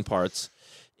airplane parts.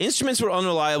 Instruments were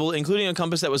unreliable, including a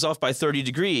compass that was off by 30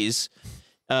 degrees.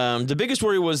 The biggest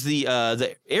worry was the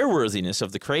airworthiness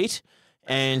of the crate.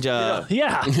 And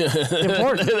yeah,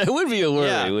 important. That would be a worry,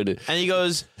 yeah. wouldn't it? And he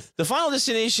goes, the final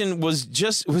destination was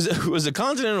a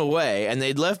continent away, and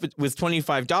they'd left with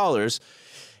 $25.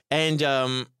 And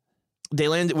when they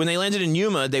landed in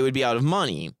Yuma, they would be out of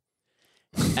money.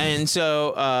 And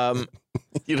so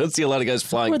you don't see a lot of guys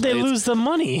flying. Would they lose the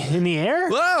money in the air?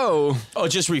 Whoa! Oh,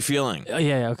 just refueling.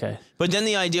 Yeah, okay. But then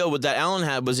the idea that Alan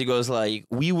had was he goes like,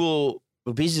 we'll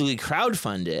basically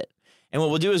crowdfund it. And what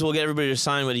we'll do is we'll get everybody to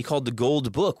sign what he called the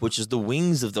Gold Book, which is the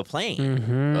wings of the plane.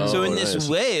 Mm-hmm. So in this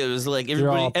way, it was like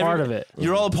everybody, you're all a part of it.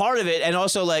 You're all a part of it, and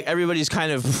also like everybody's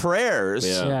kind of prayers.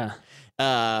 Yeah.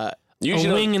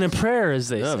 Usually, a wing and a prayer, as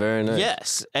they say. Very nice.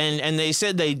 Yes, and they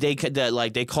said they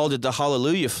called it the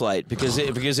Hallelujah flight because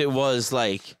it was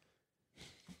like.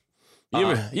 You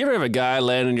ever have a guy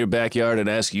land in your backyard and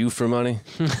ask you for money?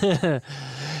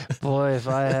 Boy, if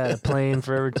I had a plane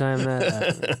for every time that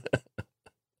happened.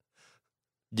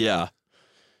 Yeah.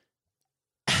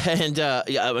 And yeah,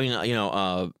 I mean,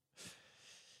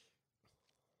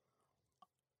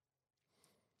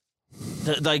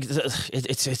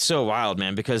 it's so wild,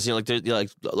 man, because like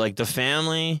the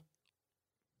family,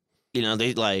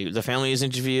 they the family is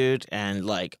interviewed, and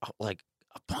like a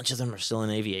bunch of them are still in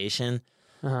aviation,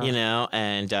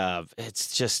 and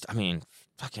it's just, I mean,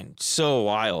 fucking so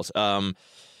wild. But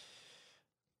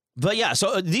yeah,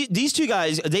 so these two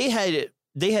guys, they had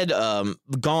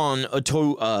gone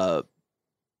to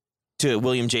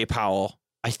William J. Powell,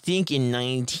 I think in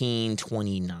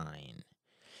 1929.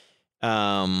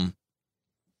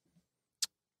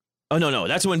 Oh no,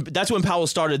 that's when Powell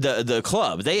started the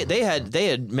club. They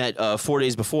had met 4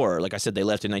 days before. Like I said, they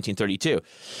left in 1932,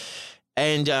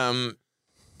 and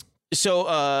so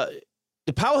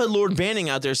Powell had lured Banning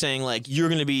out there, saying like, you're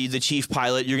going to be the chief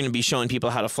pilot, you're going to be showing people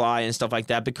how to fly and stuff like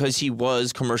that, because he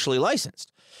was commercially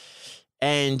licensed.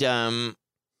 And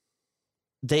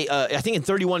they I think in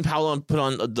 31 Powell put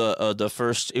on the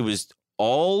first, it was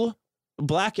all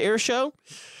black air show,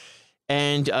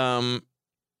 and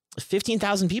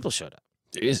 15,000 people showed up.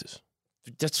 Jesus.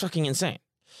 That's fucking insane.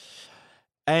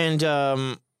 And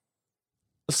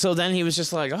so then he was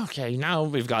just like, okay, now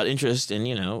we've got interest in,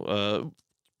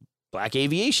 black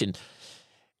aviation.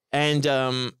 And,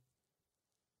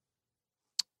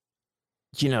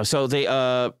 so they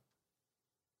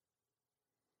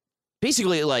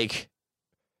basically like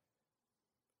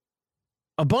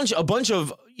a bunch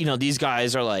of these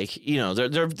guys are like,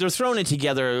 they're throwing it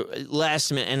together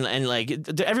last minute, and like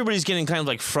everybody's getting kind of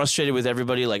like frustrated with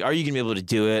everybody, like, are you gonna be able to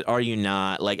do it, are you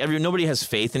not, like nobody has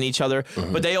faith in each other,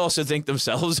 but they also think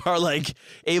themselves are like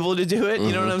able to do it,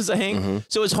 you know what I'm saying?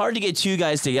 So it's hard to get two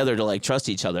guys together to like trust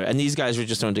each other, and these guys were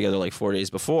just thrown together like 4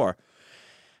 days before.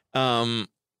 So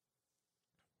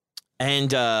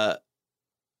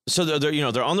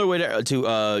they're on their way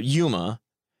to Yuma.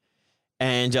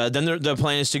 And then the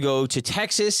plan is to go to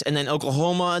Texas and then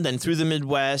Oklahoma and then through the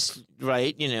Midwest,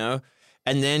 right? You know,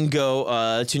 and then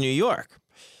go to New York.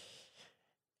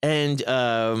 And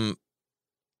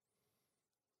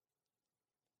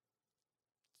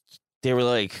they were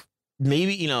like,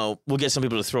 maybe, you know, we'll get some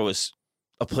people to throw us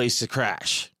a place to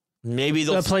crash. Maybe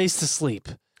they'll A place to sleep.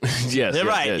 Yes, They're yes,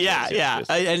 right. yes, Yeah.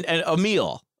 And a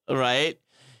meal, right?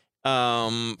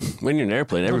 When you're in an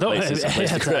airplane, every place is a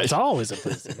place to crash. It's always a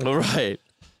place. Right.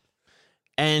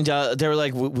 And they were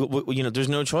like, you know, there's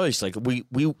no choice. Like,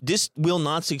 this will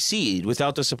not succeed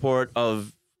without the support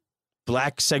of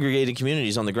black segregated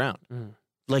communities on the ground.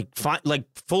 Like,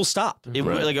 full stop. It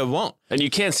Right. like it won't. And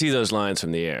you can't see those lines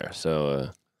from the air.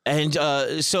 So And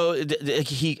so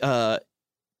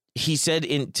he said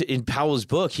in Powell's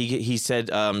book, he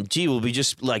said, "Gee, we'll be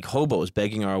just like hobos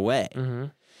begging our way." Mm-hmm.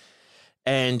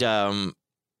 And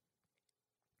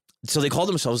so they called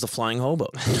themselves the Flying Hobos.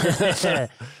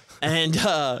 And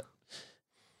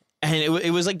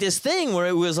it was like this thing where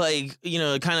it was like, you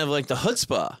know, kind of like the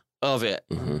chutzpah of it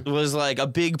was like a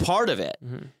big part of it,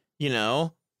 you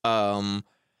know? And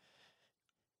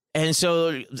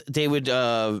so they would,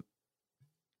 they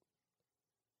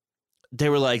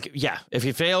were like, yeah, if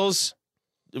he fails,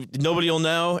 nobody will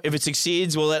know. If it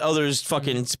succeeds, we'll let others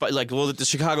fucking, we'll let the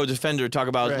Chicago Defender talk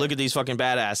about, look at these fucking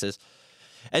badasses.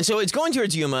 And so it's going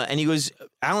towards Yuma, and he goes,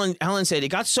 Alan said, it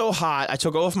got so hot, I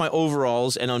took off my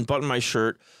overalls and unbuttoned my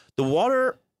shirt. The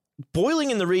water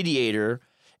boiling in the radiator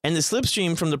and the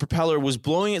slipstream from the propeller was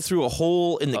blowing it through a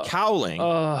hole in the cowling.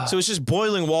 So it's just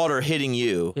boiling water hitting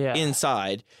you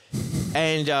inside.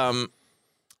 And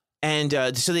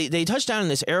so they touched down in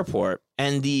this airport,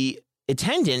 and the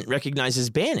attendant recognizes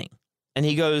Banning. And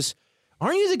he goes,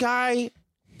 aren't you the guy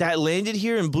that landed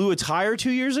here and blew a tire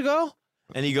 2 years ago?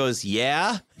 And he goes,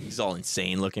 yeah. He's all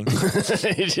insane looking.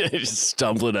 just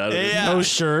stumbling out of it. No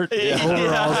shirt,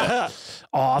 overalls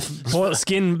off,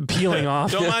 skin peeling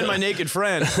off. Don't mind my naked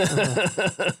friend. and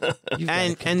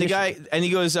the guy, and he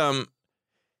goes, I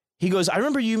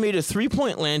remember you made a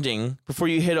 3-point landing before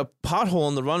you hit a pothole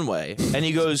in the runway. And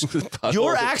he goes,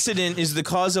 your accident is the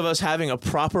cause of us having a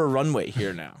proper runway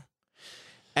here now.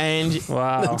 And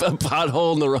wow, a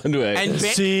pothole in the runway. And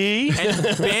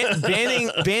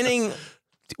Banning,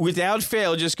 without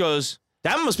fail, just goes,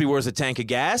 that must be worth a tank of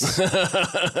gas.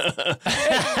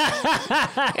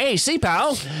 Hey, see,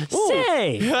 pal.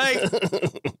 Say,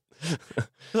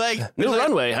 like New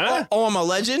runway, huh? Oh, I'm a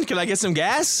legend. Can I get some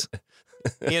gas?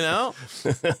 You know.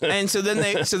 And so then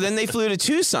they flew to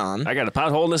Tucson. I got a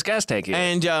pothole in this gas tank here.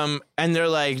 And they're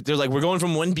like we're going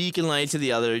from one beacon light to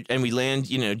the other, and we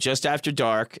land, you know, just after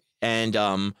dark, and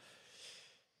then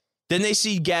they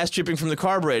see gas dripping from the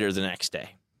carburetor the next day,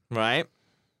 right?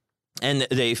 And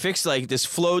they fix like this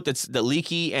float that's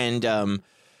leaky, and then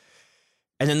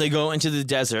they go into the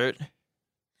desert,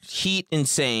 heat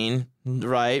insane,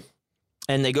 right?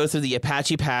 And they go through the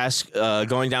Apache Pass,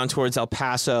 going down towards El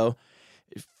Paso.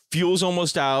 Fuel's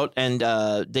almost out, and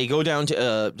they go down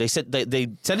to they set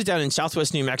it down in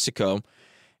southwest New Mexico,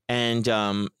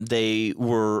 and they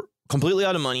were completely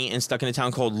out of money and stuck in a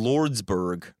town called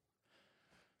Lordsburg.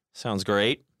 Sounds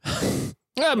great.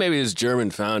 Well, maybe it's German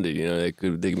founded. You know,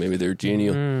 maybe they're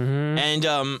genial.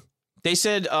 And they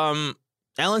said,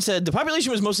 Alan said the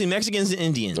population was mostly Mexicans and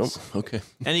Indians. Oh, okay.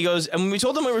 And he goes, and when we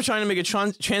told them we were trying to make a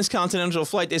transcontinental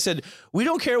flight, they said, we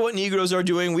don't care what Negroes are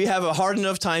doing. We have a hard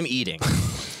enough time eating.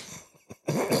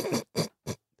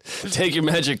 Take your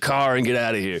magic car and get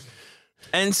out of here.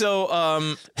 And so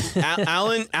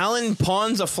Alan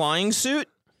pawns a flying suit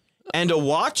and a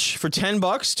watch for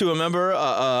 $10 to a member,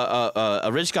 a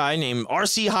rich guy named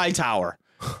R.C. Hightower.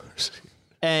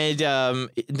 And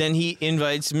then he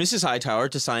invites Mrs. Hightower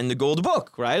to sign the gold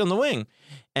book, right, on the wing.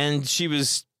 And she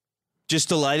was just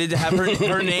delighted to have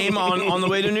her name on the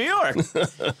way to New York.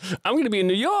 I'm going to be in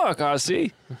New York,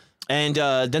 RC. And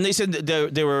then they said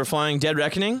that they were flying Dead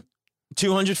Reckoning,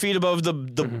 200 feet above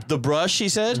the brush, he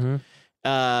said.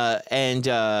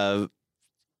 And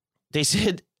they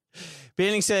said,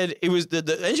 Banning said it was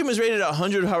the engine was rated at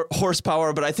 100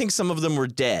 horsepower, but I think some of them were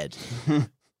dead.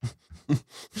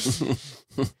 It's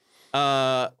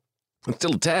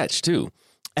still attached too.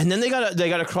 And then they got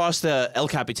to cross the El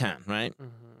Capitan, right?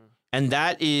 And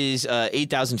that is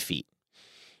 8,000 feet.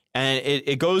 And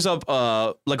it goes up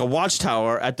like a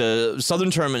watchtower at the southern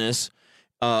terminus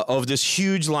of this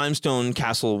huge limestone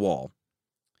castle wall.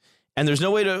 And there's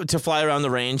no way to fly around the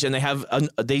range, and they have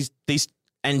they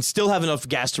and still have enough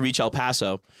gas to reach El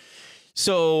Paso.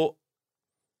 So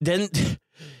then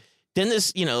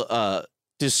this, you know,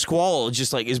 this squall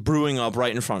just like is brewing up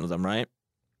right in front of them, right?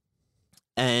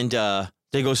 And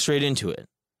they go straight into it.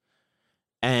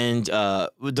 and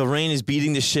the rain is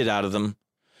beating the shit out of them,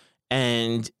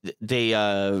 and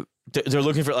they're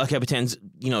looking for El Capitan's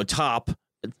top,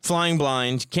 flying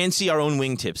blind, can't see our own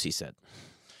wingtips. He said,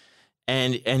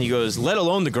 and he goes, let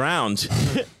alone the ground.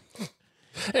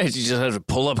 Hey, you just have to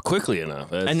pull up quickly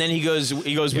enough. And then he goes,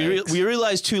 we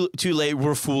realized too late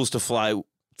we're fools to fly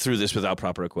through this without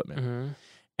proper equipment. Mm-hmm.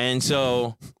 And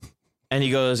so, and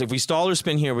he goes, if we stall or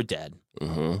spin here, we're dead.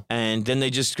 Mm-hmm. And then they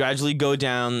just gradually go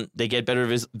down. They get better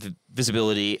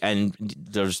visibility, and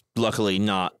there's luckily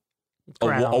not a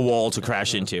wall to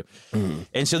crash into. Mm-hmm.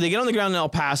 And so they get on the ground in El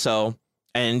Paso,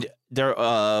 and they're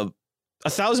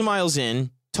 1,000 miles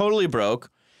in, totally broke.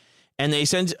 And they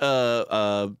sent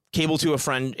a cable to a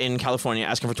friend in California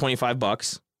asking for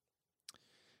 $25.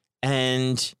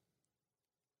 And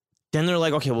then they're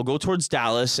like, okay, we'll go towards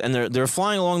Dallas. And they're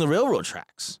flying along the railroad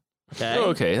tracks. Okay. Oh,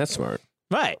 okay, that's smart.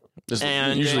 Right.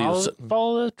 And usually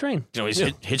follow the train. you always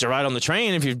hitch a ride on the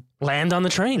train if you Land on the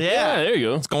train. yeah, there you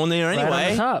go. it's going there Right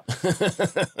anyway. on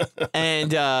the top.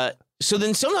 And so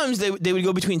then sometimes they would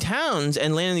go between towns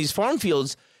and land in these farm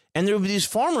fields. And there would be these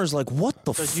farmers like, what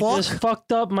the You fuck? just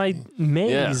fucked up my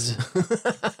maize.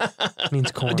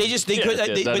 Means corn. They could,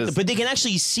 that is- but they can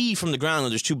actually see from the ground that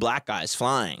there's two black guys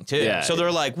flying too. Yeah. So they're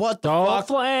like, what the Don't fuck?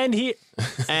 land here.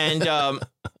 And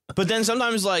but then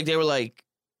sometimes like they were like,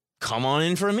 come on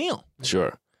in for a meal,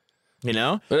 Sure. you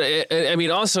know? But I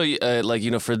mean, also,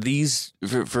 for these,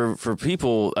 for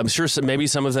people, I'm sure maybe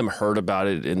some of them heard about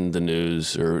it in the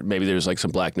news, or maybe there's like some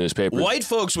black newspapers. White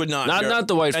folks would not. Not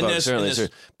the white And folks, this- certainly. and this-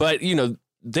 But,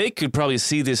 they could probably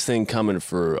see this thing coming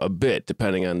for a bit,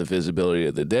 depending on the visibility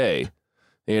of the day.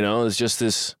 It's just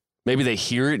this, maybe they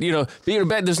hear it,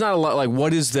 but there's not a lot, like,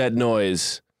 what is that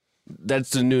noise?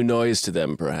 That's the new noise to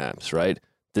them, perhaps, right?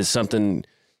 There's something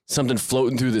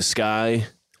floating through the sky.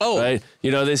 Oh, Right,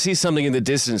 they see something in the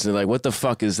distance and they're like, "What the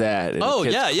fuck is that?" And oh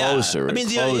it gets yeah. closer. I mean,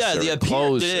 and closer.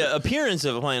 the appearance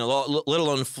of a plane, let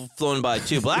alone flown by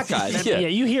two black guys. Yeah. Yeah,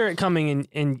 you hear it coming,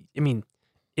 and I mean,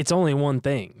 it's only one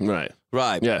thing. Right.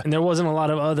 Right. Yeah. And there wasn't a lot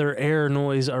of other air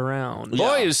noise around. Yeah.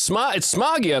 Boy, it's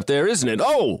smoggy up there, isn't it?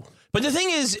 Oh, But the thing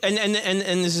is, and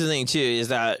this is the thing too, is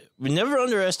that we never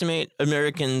underestimate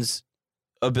Americans'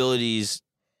 abilities,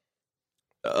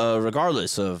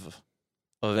 regardless of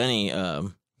any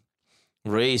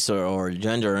race or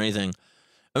gender or anything.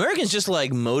 Americans just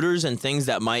like motors and things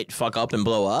that might fuck up and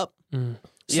blow up. Mm.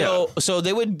 So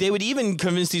they would even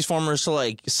convince these farmers to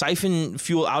like siphon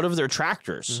fuel out of their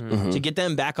tractors to get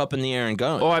them back up in the air and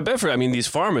going. oh, I bet these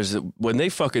farmers, when they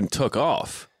fucking took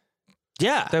off,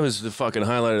 Yeah. that was the fucking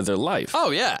highlight of their life.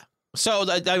 Oh yeah. So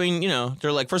I mean,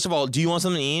 they're like, first of all, do you want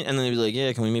something to eat? And then they'd be like,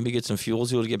 yeah, can we maybe get some fuel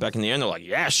to get back in the air? And they're like,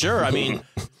 yeah, sure. I mean,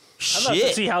 I'd love to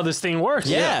shit. see how this thing works.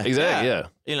 Yeah, exactly. Yeah.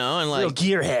 And Little like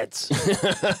gearheads.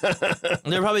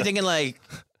 they're probably thinking like,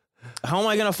 how am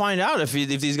I gonna find out if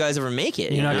these guys ever make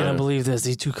it? You're not you know? gonna believe this.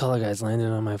 These two color guys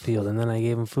landed on my field, and then I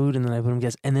gave them food, and then I put them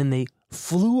gas, and then they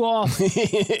flew off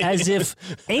as if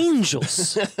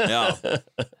angels Yeah,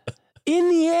 in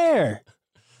the air.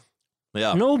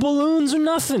 yeah. No balloons or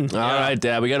nothing. All right,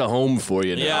 Dad, we got a home for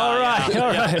you now. Yeah, All right, yeah,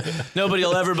 all yeah. right. Nobody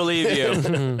will ever believe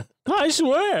you. I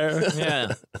swear.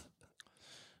 Yeah.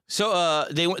 So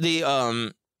they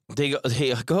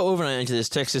go over into this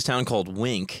Texas town called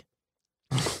Wink,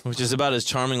 which is about as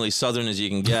charmingly southern as you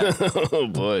can get. Oh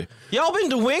boy. Y'all been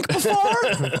to Wink before?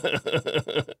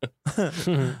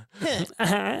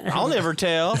 I'll never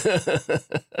tell.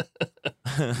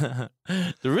 The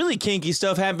really kinky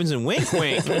stuff happens in Wink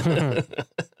Wink.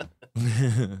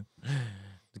 The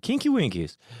kinky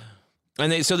winkies. And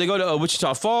they go to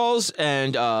Wichita Falls,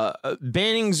 and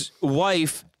Banning's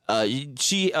wife,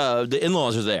 the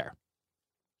in-laws are there.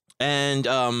 And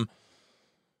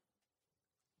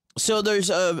so there's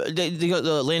they go to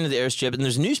the land of the airstrip, and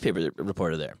there's a newspaper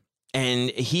reporter there, and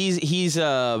he's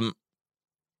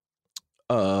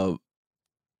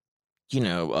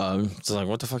it's like,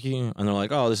 what the fuck are you? And they're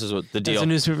like, oh, this is what the It's deal. a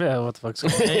newspaper. Yeah, what the fuck's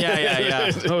going on?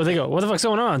 yeah. Oh, they go, what the fuck's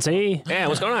going on? See? Yeah,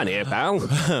 what's going on here, pal?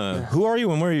 Who are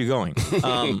you and where are you going? You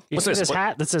What's see this? this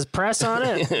hat that says press on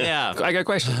it? Yeah. I got a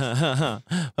question.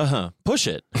 Push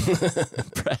it.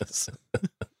 Press.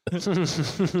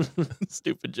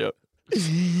 Stupid joke.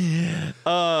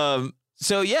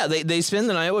 So yeah, they spend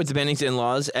the night with the Bennington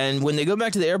in-laws, and when they go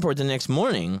back to the airport the next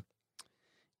morning,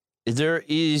 there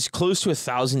is close to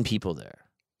 1,000 people there.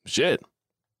 Shit.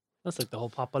 That's like the whole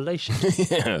population.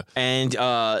 Yeah. And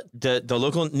the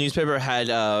local newspaper had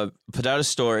put out a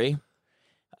story,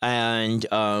 and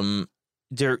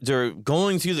they're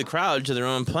going through the crowd to their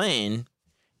own plane,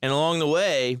 and along the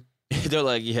way, they're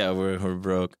like, yeah, we're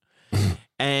broke.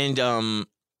 And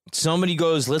somebody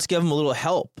goes, let's give them a little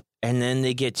help. and then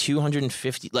they get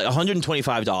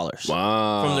 $125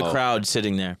 Wow. from the crowd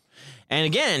sitting there. And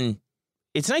again,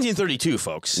 it's 1932,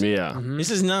 folks. Yeah.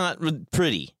 This is not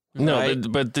pretty. No,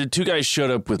 right? but the two guys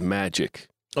showed up with magic.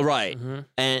 Right.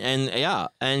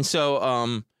 And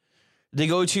so they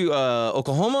go to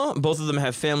Oklahoma. Both of them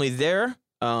have family there.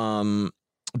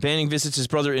 Banning visits his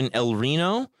brother in El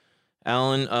Reno.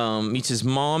 Alan meets his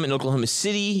mom in Oklahoma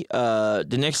City.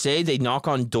 The next day, they knock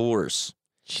on doors,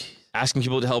 asking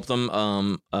people to help them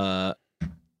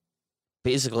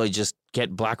basically just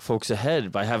get black folks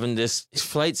ahead by having this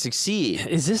flight succeed.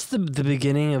 Is this the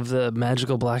beginning of the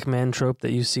magical black man trope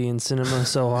that you see in cinema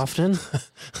so often?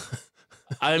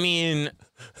 I mean,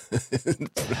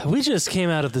 We just came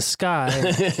out of the sky.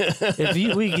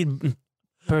 We could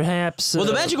perhaps. well,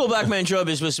 the magical black man trope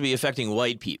is supposed to be affecting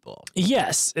white people.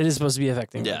 Yes, it is supposed to be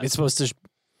affecting. Yeah. Them. It's supposed to,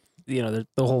 the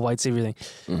whole white savior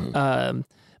thing.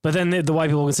 But then the white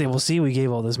people can say, "Well, see, we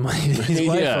gave all this money to these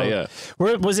white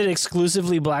folk." Was it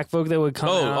exclusively black folk that would come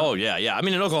out? Oh, yeah. I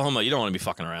mean, in Oklahoma, you don't want to be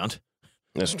fucking around.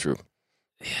 That's true.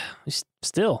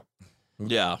 Still.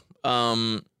 Yeah.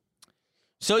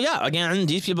 So yeah, again,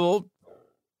 these people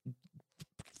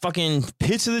fucking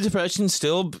pits of the depression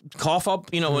still cough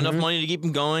up, enough money to keep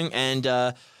them going, and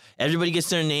everybody gets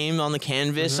their name on the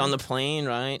canvas on the plane,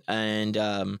 right? And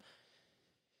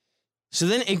so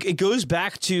then it goes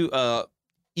back to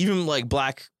even like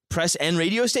black press and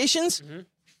radio stations,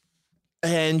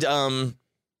 and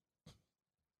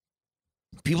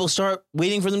people start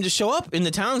waiting for them to show up in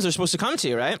the towns they're supposed to come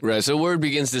to, right? Right. So word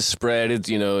begins to spread. It's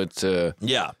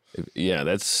Yeah. yeah.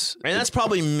 That's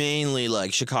probably mainly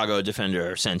like Chicago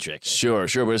Defender centric. sure,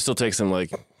 but it still takes them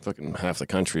like fucking half the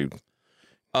country.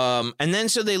 And then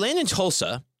so they land in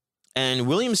Tulsa, and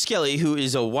William Skelly, who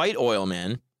is a white oil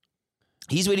man,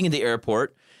 he's waiting at the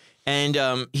airport, and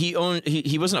he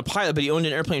wasn't a pilot, but he owned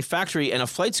an airplane factory and a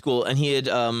flight school, and he had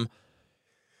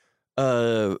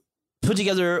put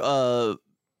together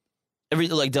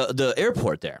the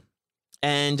airport there,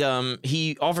 and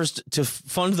he offers to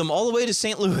fund them all the way to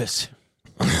St. Louis.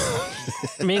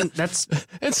 I mean, that's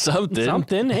It's something.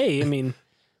 something. Hey, I mean,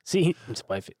 see, it's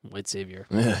white savior.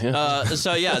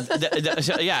 So yeah,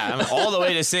 I mean, all the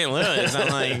way to St. Louis. I'm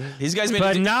like, these guys made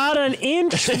But it. not an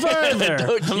inch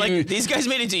further. I'm like, these guys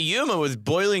made it to Yuma with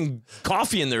boiling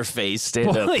coffee in their face. Stand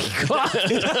up. Holy God.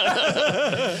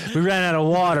 We ran out of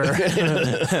water.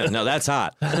 No, that's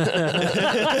hot.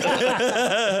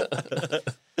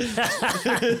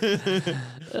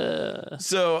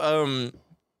 So,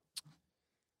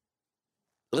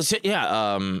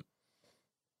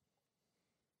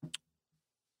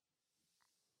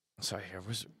 sorry, here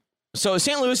was. So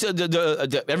St. Louis,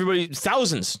 everybody,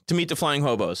 thousands to meet the flying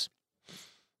hobos.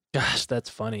 Gosh, that's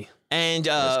funny. And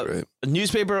That's great. a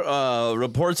newspaper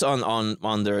reports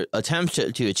on their attempt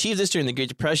to achieve this during the Great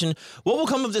Depression. What will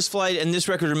come of this flight and this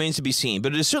record remains to be seen,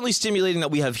 but it is certainly stimulating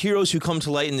that we have heroes who come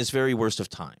to light in this very worst of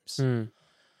times.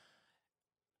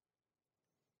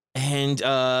 And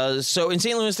so in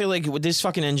St. Louis, they're like, well, this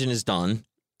fucking engine is done.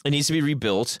 It needs to be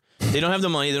rebuilt. They don't have the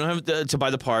money. They don't have to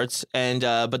buy the parts. And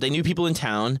but they knew people in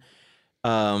town.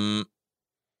 And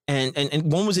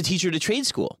one was a teacher at a trade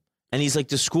school. And he's like,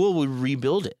 the school would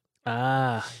rebuild it.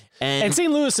 And St.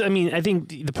 Louis, I mean, I think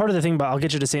the part of the thing about I'll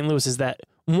get you to St. Louis is that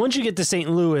once you get to St.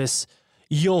 Louis,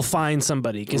 you'll find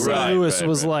somebody. Because St. Louis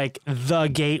was like the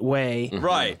gateway.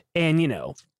 Right. And,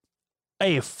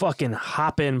 a fucking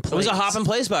hopping place. It was a hopping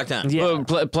place back then. Yeah.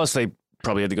 Well, plus they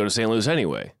probably had to go to St. Louis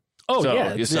anyway. Oh, So-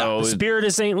 yeah. so The it- spirit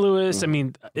of St. Louis. I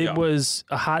mean, it Yeah. was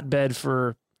a hotbed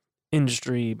for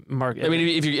industry market. I mean,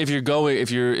 if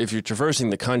you're traversing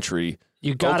the country,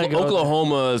 you gotta go.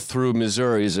 Oklahoma through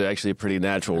Missouri is actually a pretty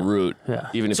natural route. Yeah.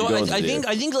 Even if So you go I think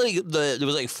like there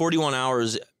was like 41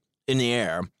 hours in the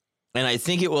air, and I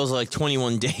think it was like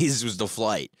 21 days was the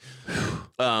flight.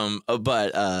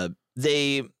 But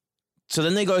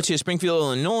then they go to Springfield,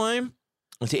 Illinois,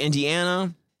 to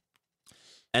Indiana,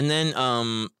 and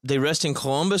then they rest in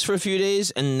Columbus for a few days,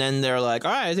 and then they're like,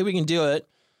 all right, I think we can do it.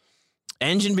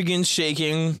 Engine begins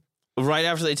shaking right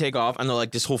after they take off, and they're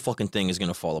like, this whole fucking thing is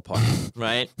gonna fall apart,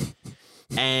 right?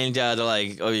 And they're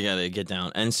like, oh, you gotta get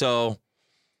down. And so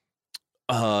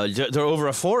they're over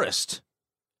a forest,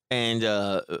 and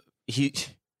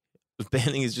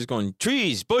Banning is just going,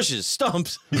 trees, bushes,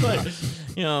 stumps, like,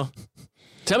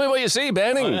 Tell me what you see,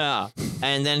 Banning. yeah.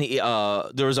 And then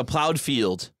there was a plowed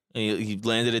field, and he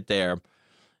landed it there,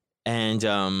 and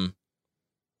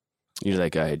You're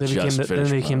that guy. Then Just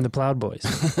they became the Plowed Boys.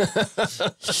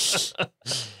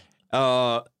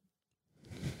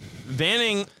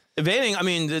 Banning. I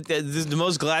mean, the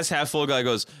most glass half full guy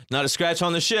goes, not a scratch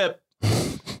on the ship.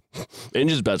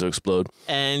 Engine's about to explode.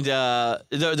 And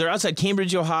they're outside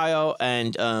Cambridge, Ohio,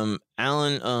 and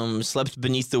Alan slept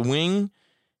beneath the wing,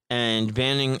 and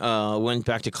Banning went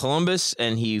back to Columbus,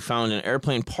 and he found an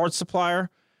airplane parts supplier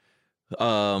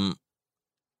who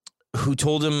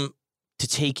told him to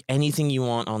take anything you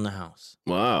want on the house.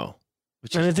 Wow.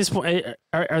 And at this point,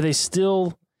 are they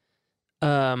still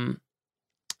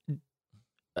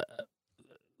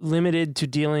limited to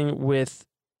dealing with,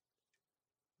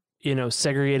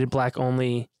 segregated black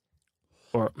only?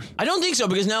 Or I don't think so,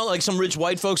 because now like some rich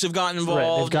white folks have gotten involved.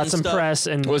 right, they've got and some stuff. press,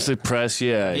 and What's the press?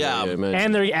 Yeah.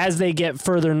 and they're, as they get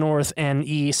further north and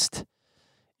east,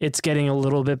 it's getting a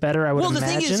little bit better. I would Well, the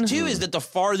imagine. thing is too is that the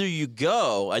farther you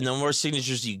go and the more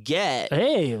signatures you get,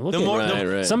 Hey, look The at more-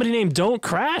 Right. somebody named Don't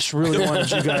Crash really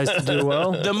wanted you guys to do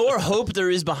well. the more hope there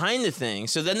is behind the thing.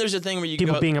 So then there's a thing where you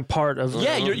People go, being a part of.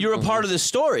 yeah, you're a part of the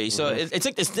story. So it's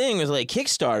like this thing with like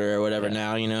Kickstarter or whatever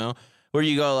now, where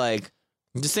you go like,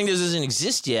 this thing doesn't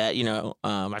exist yet.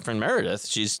 My friend Meredith,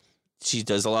 she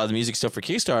does a lot of the music stuff for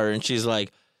Kickstarter, and she's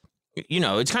like,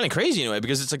 it's kind of crazy in a way,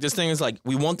 because it's like this thing is like,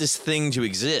 we want this thing to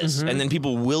exist, and then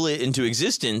people will it into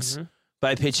existence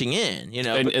by pitching in,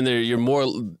 And you're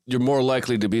more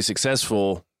likely to be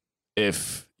successful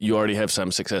if you already have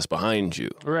some success behind you.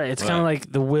 Right. It's kind of like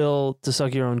the will to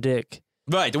suck your own dick.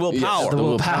 right, the willpower. The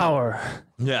willpower.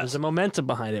 Yeah. There's a momentum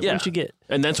behind it. Yeah. Once you get.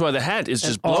 And that's why the hat is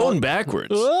just all- blown backwards.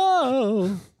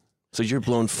 Whoa. So you're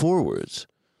blown forwards.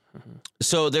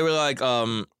 So they were like,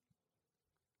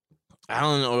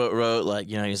 Alan wrote like,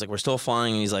 he's like, we're still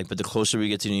flying, and he's like, but the closer we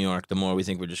get to New York, the more we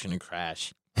think we're just going to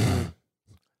crash.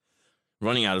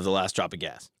 Running out of the last drop of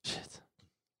gas. Shit.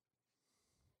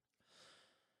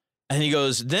 And he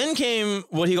goes, then came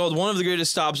what he called one of the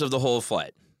greatest stops of the whole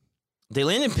flight. They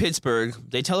land in Pittsburgh.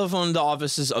 They telephoned the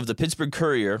offices of the Pittsburgh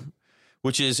Courier,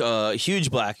 which is a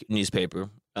huge black newspaper.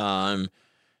 And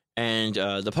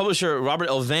the publisher, Robert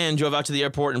L. Vann, drove out to the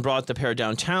airport and brought the pair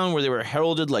downtown, where they were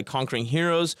heralded like conquering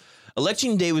heroes.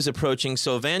 Election day was approaching,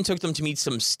 so Vann took them to meet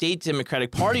some state Democratic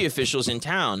Party officials in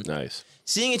town. Nice.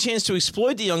 Seeing a chance to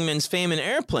exploit the young men's fame and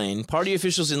airplane, party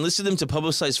officials enlisted them to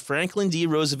publicize Franklin D.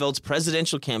 Roosevelt's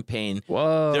presidential campaign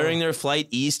Whoa. during their flight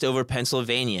east over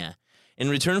Pennsylvania. In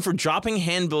return for dropping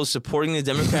handbills supporting the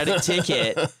Democratic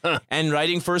ticket and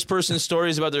writing first-person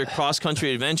stories about their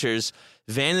cross-country adventures,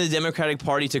 Vann and the Democratic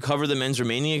Party to cover the men's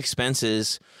remaining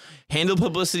expenses, handle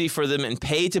publicity for them, and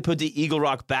pay to put the Eagle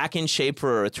Rock back in shape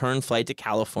for a return flight to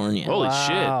California. Holy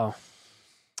Wow.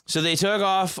 So they took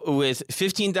off with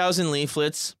 15,000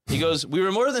 leaflets. He goes, we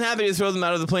were more than happy to throw them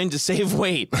out of the plane to save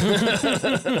weight.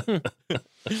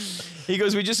 He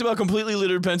goes, we just about completely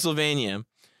littered Pennsylvania.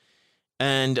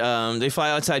 And they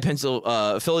fly outside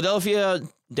Philadelphia,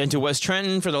 then to West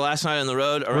Trenton for the last night on the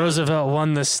road. Roosevelt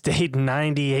won the state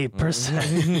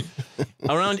 98%.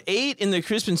 Around 8 in the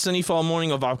crisp and sunny fall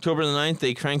morning of October the 9th,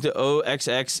 they cranked the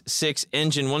OXX-6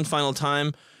 engine one final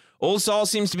time. Old Saul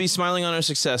seems to be smiling on our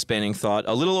success, Banning thought.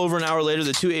 A little over an hour later,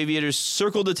 the two aviators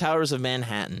circled the towers of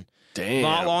Manhattan. Damn.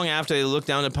 Not long after, they looked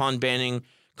down upon Banning,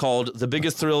 called the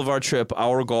biggest thrill of our trip,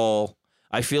 our goal.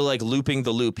 I feel like looping the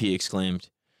loop, he exclaimed.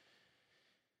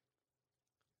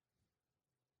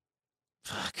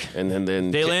 Fuck. And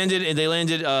then They landed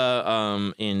in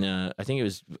I think it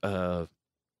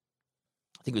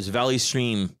was Valley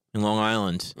Stream in Long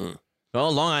Island. Well,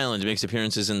 Long Island makes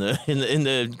appearances in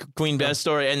the Queen Bess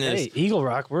story, and this. Hey, Eagle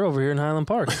Rock, we're over here in Highland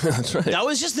Park. That's right. That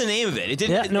was just the name of it. It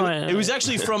didn't. Yeah, no, it was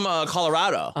actually from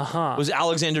Colorado. Uh-huh. It was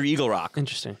Alexander Eagle Rock.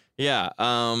 Interesting. Yeah.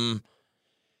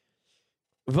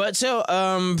 But so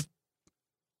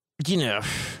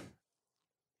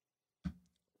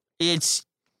it's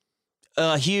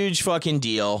a huge fucking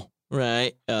deal,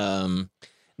 right?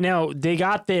 Now, they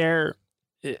got there.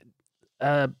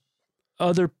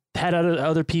 Other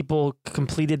people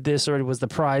completed this, or was the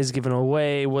prize given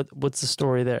away? What's the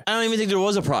story there? I don't even think there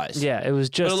was a prize. Yeah, it was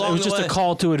just along the way- a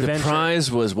call to The adventure. prize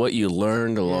was what you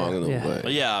learned along the Yeah.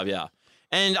 way. Yeah.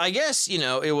 And I guess,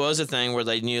 it was a thing where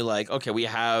they knew, like, okay, we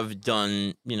have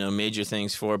done, major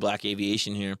things for black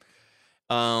aviation here.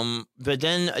 But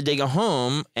then they go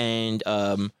home and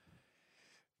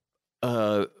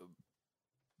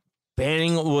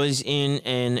Banning was in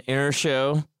an air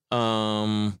show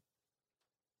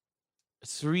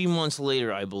 3 months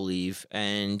later, I believe,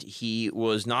 and he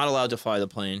was not allowed to fly the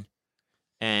plane.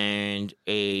 And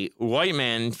a white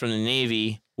man from the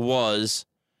Navy was,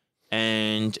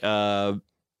 and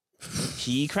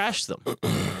he crashed them.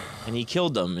 And he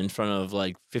killed them in front of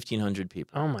like 1,500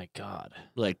 people, Oh my God.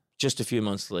 like just a few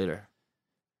months later.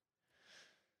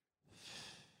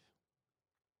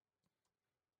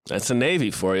 That's the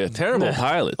Navy for you. Terrible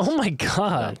pilots. Oh my I'm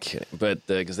God. kidding. But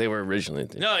because they were originally.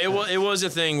 No, it was a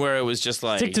thing where it was just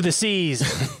like Stick to the seas.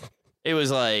 it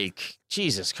was like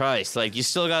Jesus Christ, like you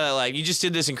still gotta like you just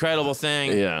did this incredible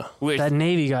thing. Yeah. With, That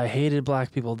Navy guy hated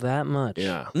black people that much.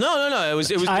 Yeah. no, it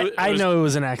was. I know it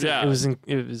was an accident. Yeah.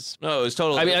 It was. No, it was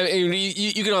totally. I mean,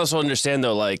 you can also understand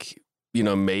though, like, you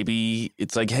know, maybe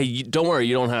it's like, hey, don't worry,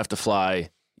 you don't have to fly.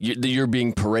 You're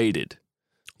being paraded.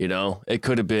 You know, it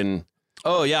could have been.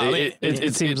 oh yeah, I mean,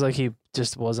 It seems like he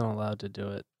just wasn't allowed to do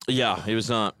it. yeah, he was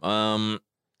not.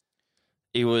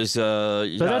 He was. But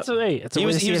yeah. that's a way. It's a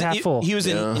way to see it half full. He was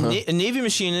a Navy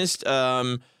machinist.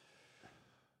 And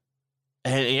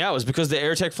yeah, it was because the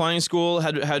Air Tech Flying School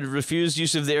had refused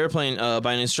use of the airplane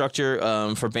by an instructor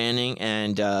for banning,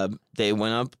 and they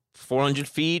went up 400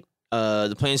 feet.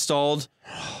 The plane stalled,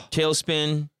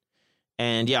 tailspin,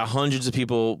 and yeah, hundreds of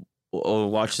people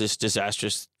watched this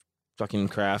disastrous fucking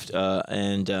craft.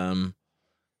 And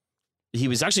he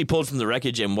was actually pulled from the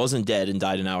wreckage and wasn't dead and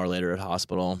died an hour later at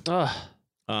hospital. Ugh.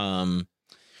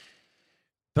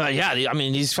 But yeah, I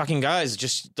mean, these fucking guys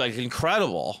just like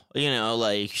incredible, you know,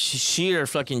 like sheer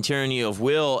fucking tyranny of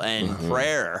will and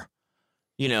prayer,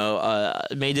 you know,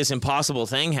 made this impossible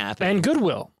thing happen. And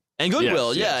goodwill. And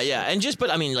goodwill, Yes. yeah. And just,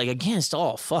 but I mean, like against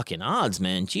all fucking odds,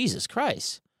 man. Jesus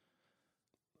Christ.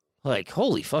 Like,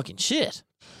 holy fucking shit.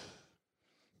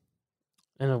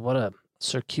 And what a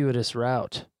circuitous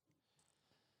route.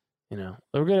 You know,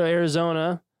 we're going to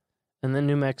Arizona and then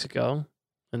New Mexico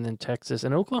and then Texas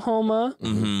and Oklahoma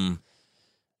Mm-hmm.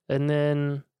 and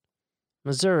then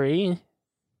Missouri,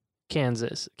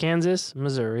 Kansas,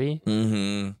 Missouri,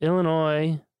 Mm-hmm.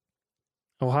 Illinois,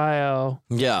 Ohio,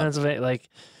 Yeah. Pennsylvania. Like,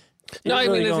 No, I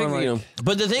you're mean, really I think, going, you know, like-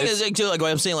 But the thing It's- is, like, too, like what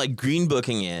I'm saying, like green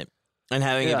booking it and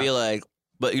having it Yeah. be like,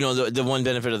 but you know, the one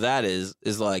benefit of that is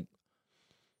like,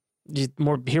 you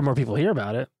hear more people hear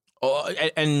about it. oh,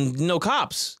 and no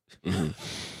cops. mhm.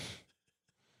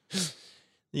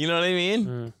 You know what I mean?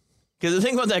 Mm. Because the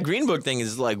thing about that green book thing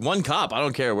is like one cop. I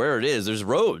don't care where it is. There's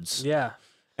roads Yeah.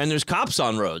 and there's cops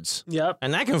on roads, Yep.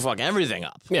 and that can fuck everything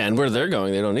up. Yeah, and where they're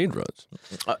going, they don't need roads.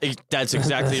 That's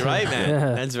exactly right, man.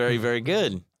 Yeah. That's very, very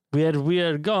good. We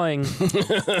are going.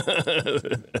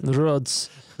 The roads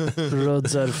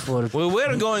are for Well,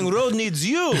 we're going. Road needs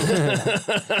you.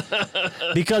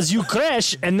 because you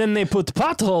crash and then they put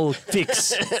pothole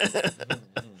fix.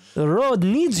 The road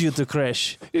needs you to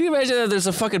crash. Can you imagine that there's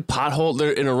a fucking pothole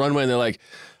there in a runway and they're like,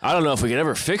 I don't know if we can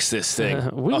ever fix this thing.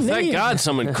 We Oh, thank need- God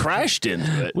someone crashed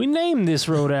into it. We named this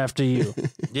road after you.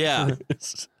 Yeah.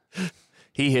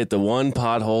 He hit the one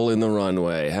pothole in the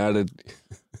runway. How did...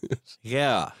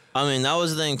 Yeah. I mean, that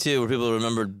was the thing, too, where people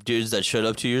remember dudes that showed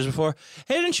up 2 years before.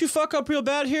 Hey, didn't you fuck up real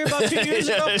bad here about 2 years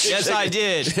ago? Yes, I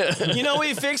did. You know,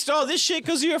 we fixed all this shit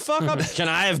because of your fuck up. Can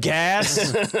I have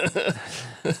gas?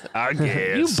 I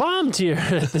guess. You bombed here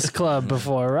at this club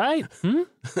before, right?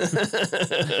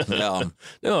 No.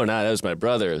 No, that was my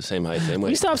brother. Same height, same We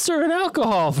weight. stopped serving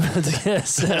alcohol for the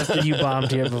guests after you bombed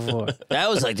here before. That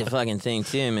was like the fucking thing,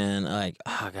 too, man. Like,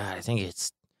 oh, God, I think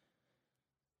it's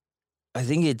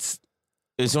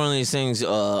one of these things,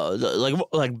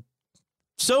 like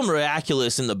so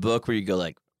miraculous in the book where you go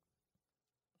like,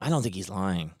 I don't think he's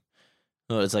lying.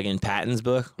 No, it's like in Patton's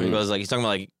book where he goes like, he's talking about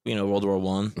like, you know, World War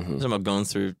I. He's talking about going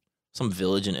through some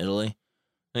village in Italy.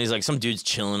 And he's like, some dude's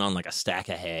chilling on like a stack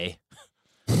of hay.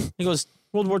 He goes,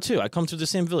 World War II, I come through the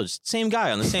same village. Same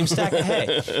guy on the same stack of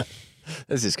hay.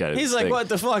 That's just kind of. He's like, what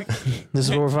the fuck? This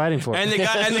is what we're fighting for. And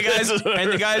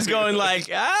the guy's going like,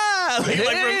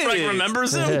 like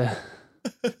remembers him. Yeah.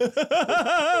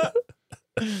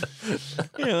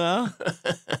 You know?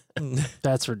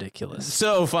 That's ridiculous.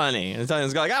 So funny. And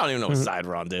Italian's like, I don't even know what side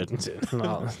we're on, dude.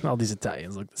 All these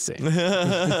Italians look the same.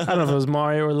 I don't know if it was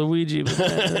Mario or Luigi, but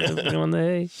on the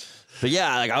hay. But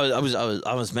yeah, like I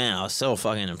was so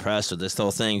fucking impressed with this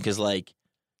whole thing because like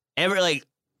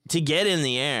to get in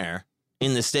the air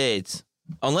in the States,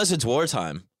 unless it's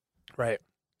wartime, Right.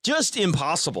 just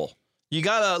impossible. You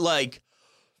gotta like,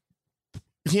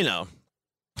 you know,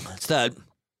 it's that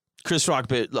Chris Rock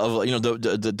bit of, you know,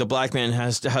 the black man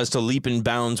has to leap in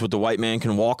bounds what the white man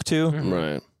can walk to.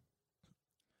 Right.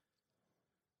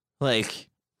 Like,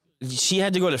 she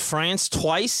had to go to France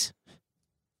twice.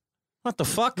 What the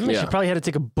fuck? She probably had to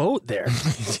take a boat there.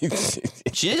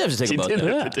 She did have to take a boat. did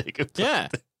there. have to take a boat. Yeah.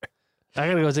 I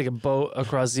gotta go take a boat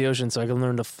across the ocean so I can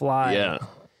learn to fly. Yeah.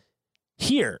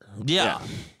 Here. Yeah.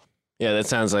 Yeah, that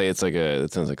sounds like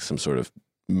some sort of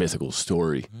mythical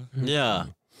story. Yeah.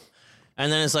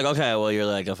 And then it's like, okay, well, you're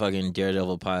like a fucking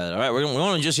daredevil pilot. All right, we're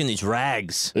only just in these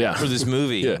rags Yeah. for this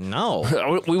movie. Yeah.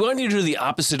 No. We want you to do the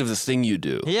opposite of the thing you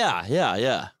do.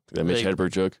 Yeah. That Mitch Like,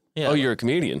 Hedberg joke. yeah. Oh, you're a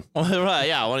comedian. Right,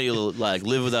 yeah. Why don't you like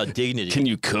live without dignity? Can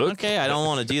you cook? Okay, I don't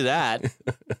want to do that.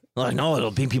 Like, no,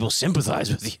 it'll make people sympathize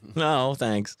with you. No,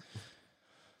 thanks.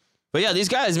 But yeah, these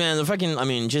guys, man, they're fucking. I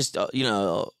mean, just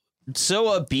so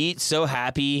upbeat, so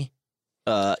happy.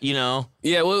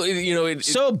 Yeah, well,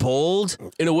 So bold.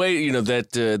 in a way,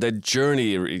 that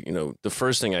journey. The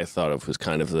first thing I thought of was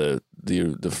kind of the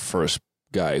first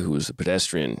guy who was a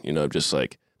pedestrian. Just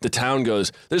like the town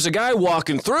goes, there's a guy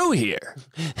walking through here.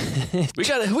 we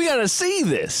gotta see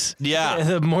this. Yeah.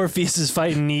 The Morpheus is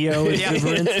fighting Neo.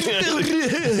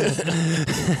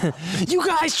 You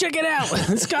guys, check it out.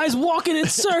 This guy's walking in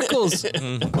circles.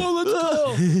 Oh,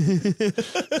 let's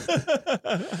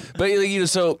go. But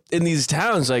so in these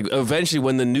towns, like eventually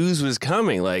when the news was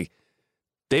coming, like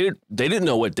they didn't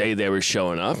know what day they were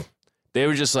showing up. They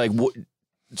were just like,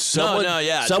 someone,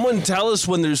 yeah. Someone tell us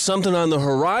when there's something on the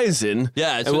horizon.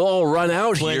 Yeah, and we'll all run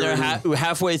out when here. they're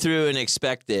halfway through and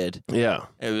expected. Yeah.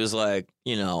 It was like,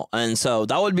 and so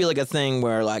that would be like a thing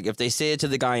where, like, if they say it to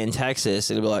the guy in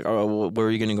Texas, it'd be like, oh, well, where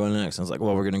are you going to go next? And it's like,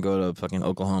 well, we're going to go to fucking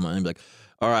Oklahoma. And I'd be like,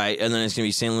 all right. And then it's going to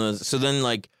be St. Louis. So then,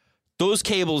 like, those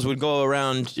cables would go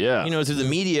around, through the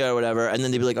media or whatever. And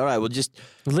then they'd be like, all right, well, just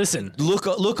listen, look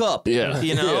up, Yeah.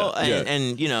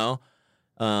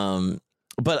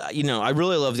 But, I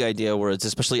really love the idea where it's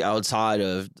especially outside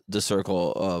of the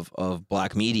circle of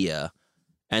black media,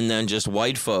 and then just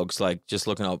white folks, like, just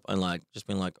looking up and, like, just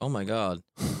being like, oh, my God,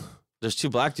 there's two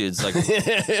black dudes, like,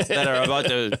 that are about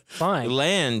to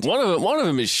land. One of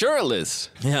them is shirtless.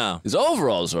 Yeah. His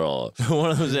overalls are all.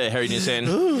 One of them is Harry Dean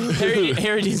Stanton.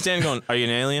 Harry Dean Stanton going, are you an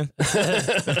alien?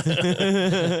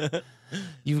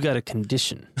 you've got a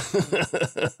condition.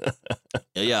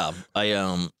 Yeah.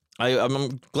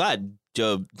 I'm glad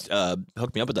Joe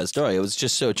hooked me up with that story. It was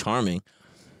just so charming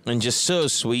and just so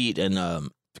sweet. And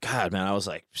God, man, I was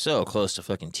like so close to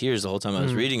fucking tears the whole time I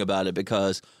was reading about it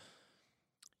because,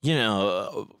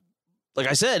 like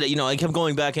I said, I kept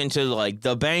going back into like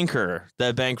the banker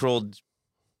that bankrolled,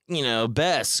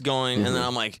 Bess going. And then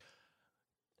I'm like,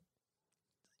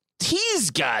 he's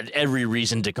got every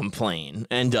reason to complain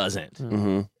and doesn't.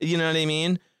 Mm-hmm. You know what I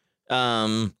mean?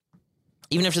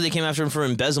 Even after they came after him for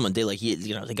embezzlement, they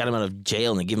they got him out of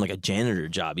jail and they gave him like a janitor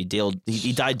job.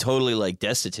 He died totally like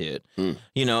destitute, and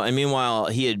meanwhile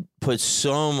he had put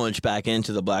so much back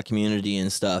into the black community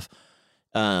and stuff.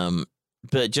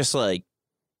 But just like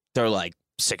they're like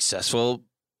successful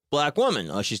black woman.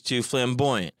 Oh, she's too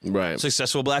flamboyant. Right.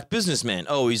 Successful black businessman.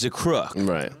 Oh, he's a crook.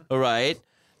 Right. All right.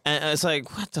 And it's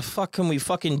like, what the fuck can we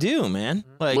fucking do, man?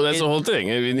 Like, Well, that's the whole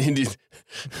thing. I mean,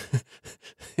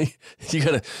 you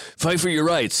gotta fight for your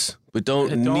rights, but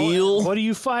don't kneel. What are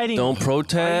you fighting? Don't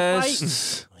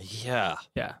protest. yeah.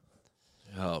 Yeah.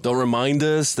 Oh, Don't remind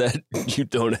us that you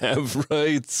don't have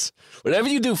rights. Whatever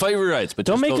you do, fight for your rights, but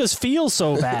Don't just make us feel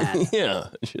so bad. Yeah,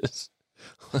 just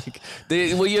like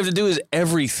what you have to do is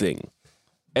everything,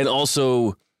 and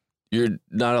also you're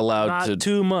not allowed Not to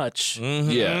too much.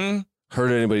 yeah hurt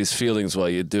anybody's feelings while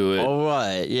you do it. All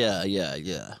right. Yeah.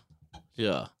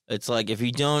 It's like if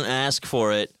you don't ask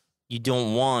for it, you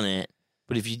don't want it.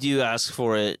 But if you do ask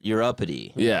for it, you're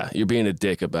uppity. Yeah, you're being a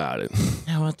dick about it.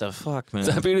 Yeah, what the fuck, man?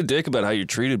 Stop being a dick about how you're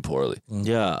treated poorly.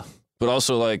 Yeah. But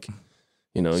also, like,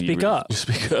 Speak up.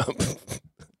 Speak up.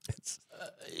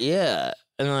 Yeah.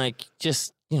 And like,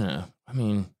 just, I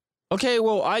mean, okay,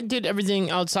 well, I did everything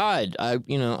outside. I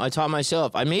taught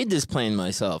myself. I made this plane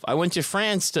myself. I went to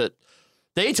France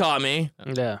they taught me.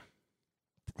 Yeah.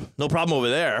 No problem over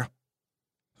there.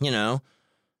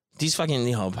 These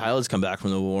fucking, pilots come back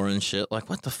from the war and shit. Like,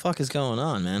 what the fuck is going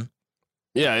on, man?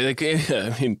 Yeah, I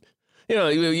mean,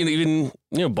 even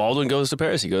Baldwin goes to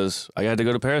Paris. He goes, I had to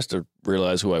go to Paris to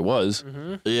realize who I was.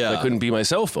 Mm-hmm. Yeah. I couldn't be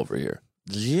myself over here.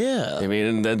 Yeah. I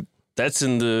mean, and that's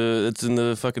in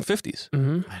the fucking 50s.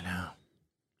 Mm-hmm.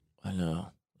 I know.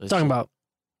 Talking about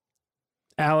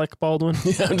Alec Baldwin.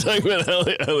 Yeah, I'm talking about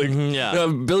Alec. Yeah.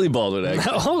 No, Billy Baldwin,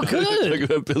 actually. Oh, good. I'm talking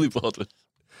about Billy Baldwin.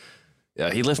 Yeah,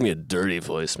 he left me a dirty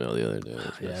voicemail the other day.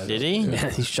 Yeah. Did he? Yeah,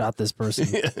 he shot this person.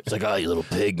 It's like, oh, you little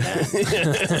pig, man. You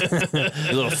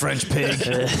little French pig.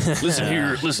 Listen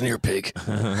here, pig.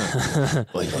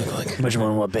 Like. Much more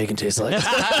than what bacon tastes like.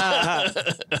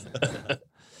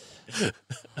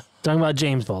 Talking about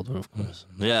James Baldwin, of course.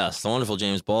 Yes, the wonderful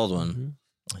James Baldwin. Mm-hmm.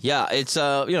 Yeah, it's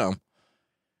like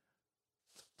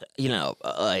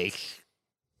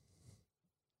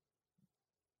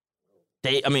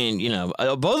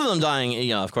both of them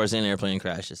dying, of course, in airplane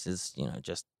crashes is,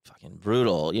 just fucking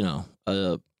brutal,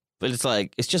 but it's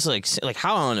like, it's just like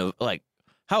how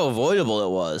avoidable it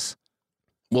was.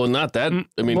 Well, not that.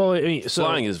 I mean, well, I mean, so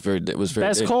flying was very.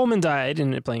 Bess Coleman died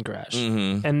in a plane crash,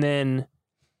 Mm-hmm. and then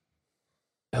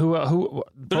who?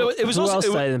 But it was who also- else it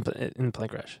wa- died in a plane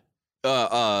crash?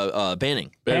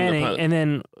 Banning. Banning, and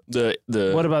then the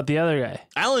what about the other guy?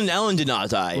 Alan did not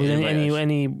die. in a crash.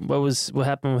 Any what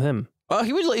happened with him? Oh,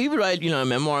 he would write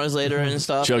memoirs later and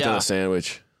stuff. choked on Yeah. a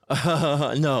sandwich? No.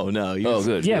 Oh,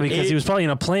 good. Yeah, good. because he was probably in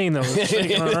a plane that was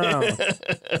shaking around.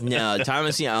 No,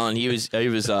 Thomas C. Allen. He was.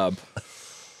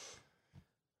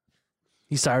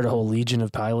 He sired a whole legion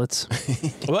of pilots.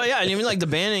 Well, yeah, and even like the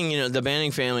Banning, the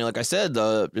Banning family. Like I said,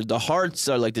 the Harts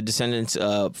are like the descendants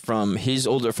from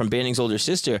Banning's older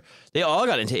sister. They all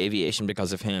got into aviation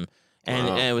because of him, and,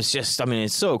 Wow. and it was just, I mean,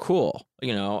 it's so cool.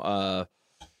 Yeah,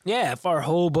 if our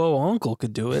hobo uncle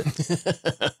could do it.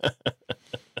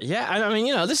 Yeah, I mean,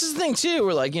 this is the thing too.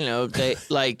 Where these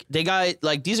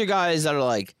are guys that are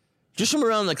like just from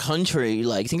around the country.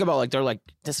 Like, think about they're like,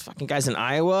 this fucking guy's in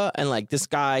Iowa, and like this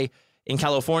guy in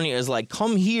California is like,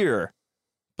 come here,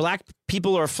 black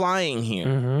people are flying here,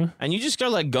 Mm-hmm. and you just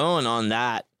start like going on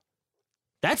that.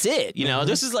 That's it.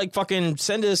 This is like fucking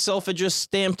send a self-addressed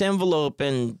stamped envelope,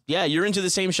 and yeah, you're into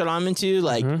the same shit I'm into.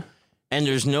 Like, and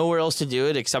there's nowhere else to do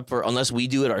it except for unless we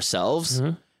do it ourselves.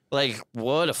 Mhm. Like,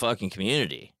 what a fucking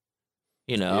community,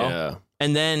 Yeah.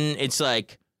 And then it's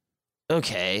like,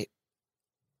 okay,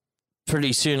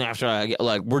 pretty soon after I get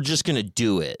we're just gonna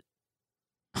do it.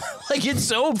 Like, it's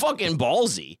so fucking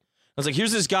ballsy. I was like,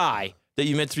 here's this guy that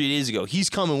you met 3 days ago. He's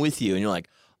coming with you, and you're like,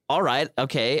 all right,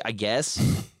 okay, I guess.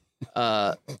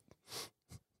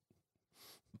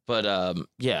 But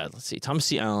yeah, let's see. Thomas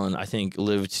C. Allen, I think,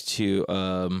 lived to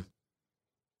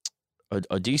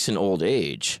a decent old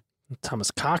age.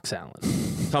 Thomas Cox Allen.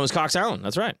 Thomas Cox Allen,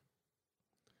 that's right.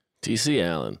 T.C.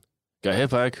 Allen got hit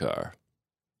by a car.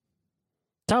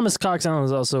 Thomas Cox Allen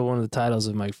is also one of the titles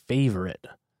of my favorite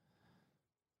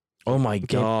Oh my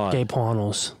god. gay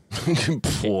pornos.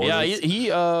 Yeah, he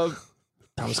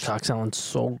Thomas Cox Allen's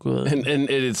so good. and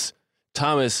it's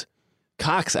Thomas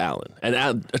Cox Allen,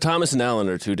 and Thomas and Allen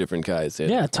are two different guys.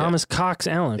 Yeah, Thomas Cox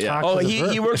Allen. Yeah. Cox Oh, with a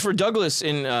he verb. worked for Douglas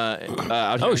in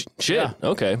out Oh here. shit! Yeah.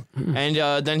 Okay, And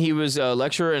then he was a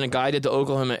lecturer and a guide at the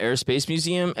Oklahoma Air Space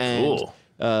Museum. And cool.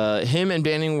 him and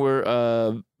Banning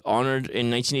were honored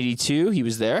in 1982. He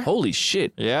was there. Holy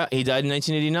shit! Yeah, he died in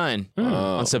 1989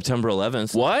 on September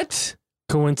 11th. What?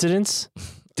 Coincidence?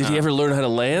 Did he ever learn how to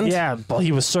land? Yeah, well,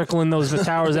 he was circling those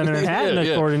towers in Manhattan Yeah,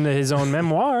 yeah. according to his own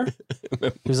memoir. He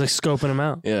was like scoping them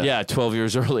out. Yeah. Yeah, 12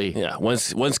 years early. Yeah.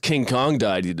 Once King Kong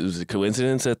died, it was a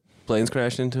coincidence that planes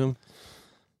crashed into him.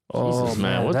 Oh Jesus,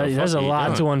 man, man, what the fuck there's a are you lot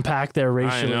doing? to unpack there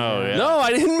racially. know, yeah. No,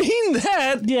 I didn't mean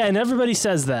that. Yeah, and everybody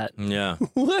says that. Yeah.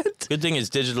 What? Good thing it's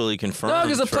digitally confirmed. No,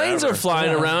 because the planes are forever.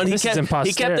 flying Yeah, around. this is in He kept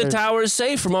the posterity. towers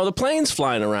safe from all the planes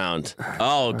flying around.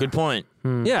 Oh, good point.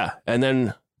 Yeah, and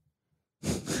then.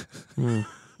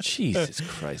 Jesus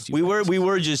Christ! We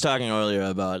were just talking earlier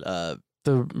about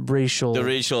The racial the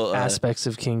racial aspects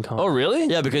of King Kong. Oh, really?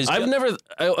 Yeah, because I've never.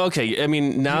 Okay, I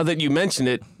mean, now that you mention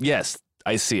it, yes,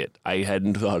 I see it. I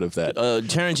hadn't thought of that.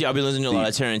 Tarantino. I've been listening to a lot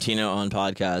of Tarantino on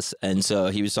podcasts, and so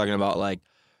he was talking about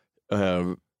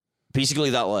basically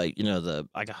that the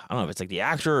I don't know if it's like the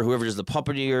actor or whoever does the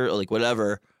puppeteer or like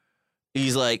whatever.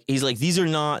 He's like these are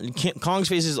not Kong's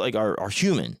faces are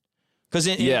human because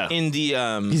in the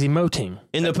He's emoting.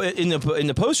 in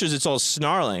the posters it's all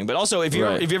snarling, but also if you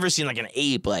Right. ever seen like an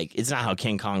ape, like it's not how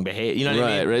King Kong behaves. You know what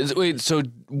I mean? Right. Wait. So,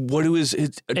 what do his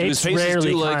Apes faces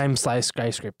rarely do? Like, climb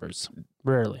skyscrapers.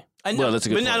 Rarely. I know, Well, that's a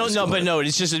good but I point. don't That's a know. good But point. no,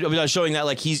 it's just about showing that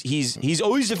like he's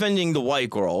always defending the white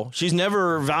girl. She's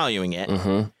never valuing it.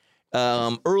 Mhm.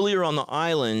 Earlier on the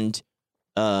island,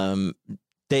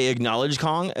 they acknowledge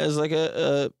Kong as like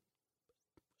an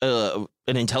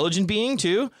intelligent being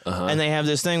too, Uh-huh. and they have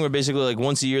this thing where basically like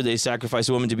once a year they sacrifice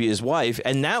a woman to be his wife,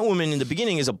 and that woman in the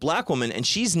beginning is a black woman, and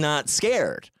she's not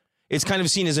scared. It's kind of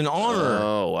seen as an honor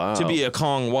Oh wow. to be a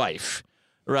Kong wife,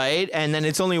 right? And then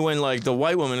it's only when like the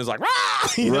white woman is like, "Rah!"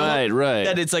 you know, Right.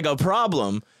 that it's like a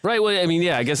problem. Right. Well, I mean,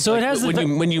 yeah. I guess. So like, it has the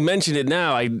when you mention it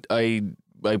now, I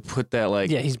put that like.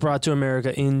 Yeah, he's brought to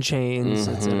America in chains,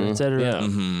 et cetera, et cetera. Yeah.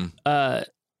 Mm-hmm.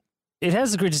 It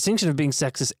has the great distinction of being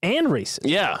sexist and racist.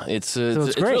 Yeah. It's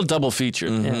it's a great. real double feature.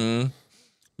 Mm-hmm.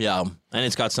 Yeah, and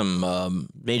it's got some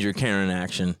major Karen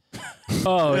action.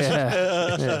 Oh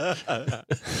yeah. Yeah.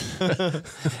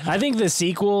 I think the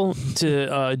sequel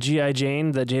to G.I.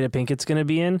 Jane that Jada Pinkett's going to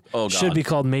be in Oh, God. should be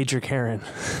called Major Karen.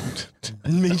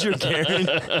 Major Karen.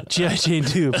 G.I. Jane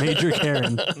 2, Major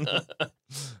Karen.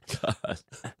 God.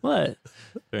 What?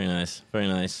 Very nice. Very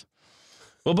nice.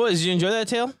 Well, boys, did you enjoy that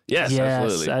tale? Yes, Yes,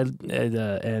 absolutely.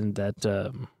 and that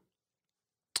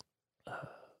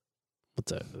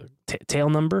what's that? Tail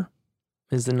number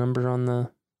is the number on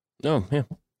the. Oh, yeah.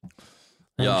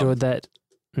 I Yeah. enjoyed that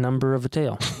number of a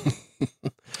tail.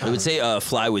 I would say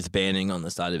fly with banding on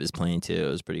the side of his plane too. It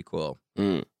was pretty cool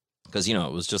Mm. because it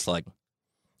was just like.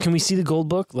 Can we see the gold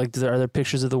book? Like, are there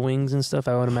pictures of the wings and stuff?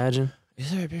 I would imagine. Is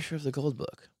there a picture of the gold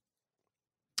book?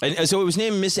 And so it was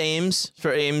named Miss Ames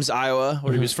for Ames, Iowa,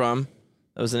 where he was from.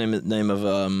 That was the name of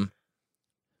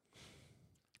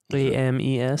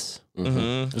AMES.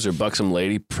 Mm-hmm. Was there a buxom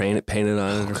lady painted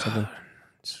on it or something?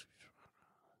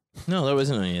 No, there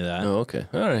wasn't any of that. Oh, okay.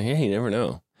 All right. Yeah, you never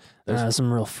know.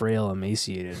 Some real frail,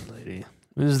 emaciated lady.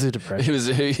 It was the He depression. was,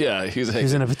 he was He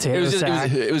was in a potato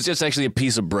sack. it was just actually a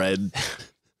piece of bread.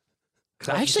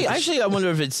 Actually, I wonder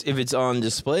if it's on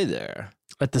display there.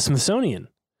 At the Smithsonian.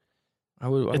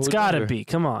 It's got to be.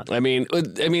 Come on. I mean,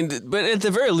 but at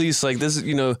the very least, like this,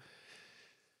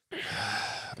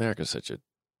 America's such a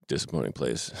disappointing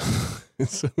place in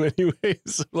so many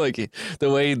ways. Like the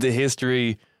way the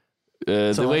history,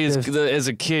 the way as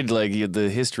a kid, like the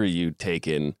history you take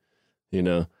in,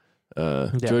 George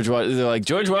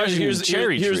Washington. Here's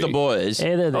cherry here's tree. the boys.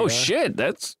 Hey, there they Oh are. shit,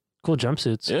 that's Cool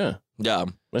jumpsuits. yeah. Yeah,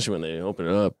 Especially when they open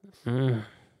it up, Mm.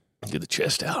 get the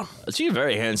chest out. two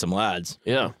very handsome lads.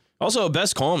 Yeah. Also,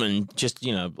 Bess Coleman, just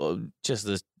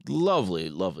this lovely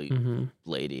Mm-hmm.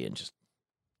 lady, and just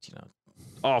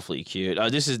awfully cute.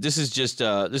 This is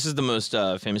the most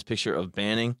famous picture of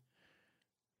Banning.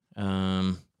 Oh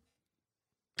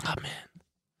man,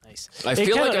 nice. I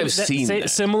feel like I've seen that.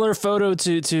 Similar photo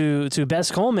to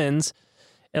Bess Coleman's,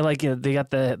 and they got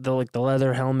the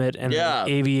leather helmet and Yeah.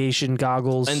 the aviation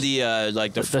goggles And the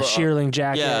shearling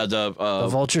jacket, yeah, the the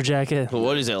vulture jacket,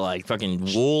 what is it, like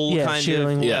fucking wool yeah, kind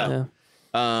shearling, of?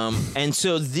 Yeah. And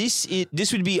so this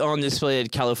would be on display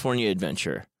at California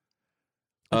Adventure.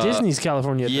 Disney's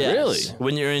California. Yes. Really?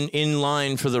 When you're in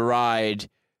line for the ride.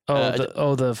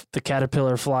 The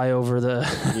caterpillar fly over the,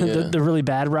 Yeah. the really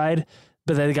bad ride,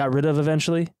 but they got rid of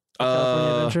eventually.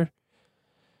 California Adventure.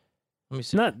 Let me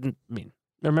see.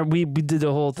 Remember we did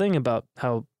the whole thing about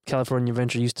how California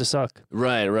Adventure used to suck.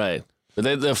 Right. But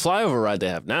the flyover ride they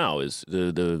have now is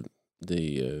the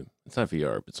it's not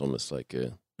VR, but it's almost like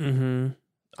Mm-hmm.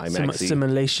 IMAX.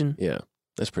 Simulation. Yeah,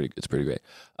 it's pretty great.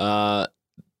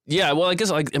 Yeah, well, I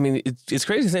guess it's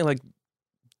crazy to think like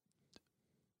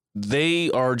they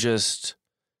are just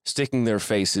sticking their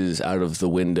faces out of the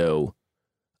window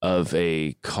of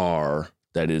a car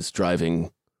that is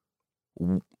driving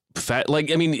fat.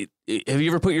 Like, I mean, have you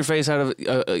ever put your face out of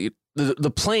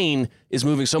the plane is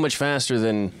moving so much faster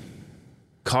than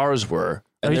cars were.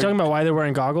 Are you talking about why they're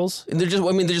wearing goggles? And they're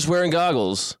just wearing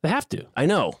goggles. They have to. I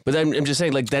know, but I'm just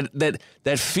saying, like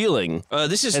that feeling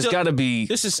This is has still got to be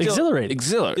this is still Exhilarating.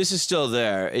 exhilarating. This is still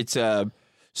there. It's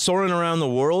Soaring Around the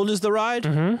World is the ride.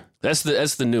 Mm-hmm. That's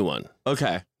the new one.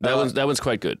 Okay, That one's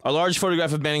quite good. a large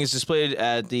photograph of Banning is displayed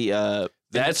at the.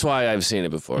 That's why I've seen it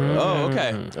before. Oh,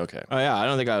 okay. Okay. Oh yeah, I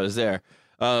don't think I was there.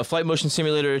 Flight motion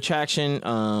simulator attraction.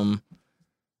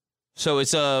 So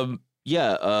it's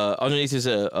underneath is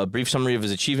a brief summary of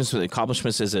his achievements and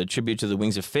accomplishments as a tribute to the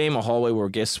Wings of Fame, a hallway where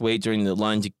guests wait during the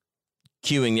line to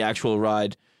queuing the actual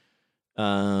ride.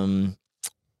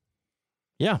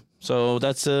 Yeah, so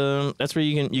that's where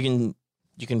you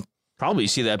can probably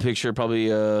see that picture probably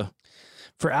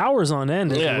For hours on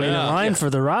end, Yeah, wait in yeah, line yeah. for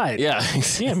the ride. Yeah.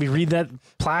 Yeah, we read that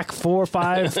plaque 4,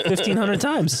 5, 1,500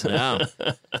 times. yeah.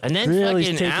 And then Really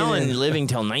fucking taking Alan it. living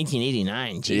till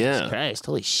 1989. Jesus Yeah. Christ,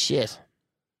 holy shit.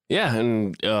 Yeah,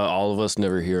 and all of us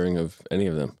never hearing of any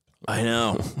of them. I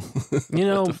know. You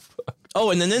know,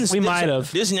 Oh, and then We might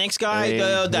have. This next guy I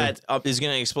mean, that is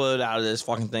gonna explode out of this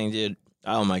fucking thing, dude.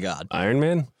 Oh my god! Iron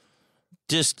Man?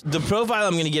 Just the profile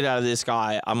I'm gonna get out of this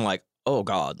guy. I'm like, oh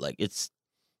god, like it's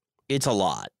a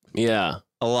lot, Yeah.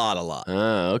 a lot.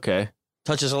 Okay.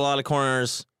 Touches a lot of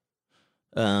corners,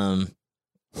 and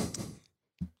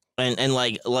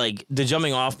like the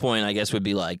jumping off point, I guess would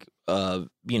be like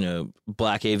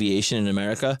black aviation in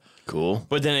America, Cool.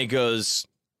 but then it goes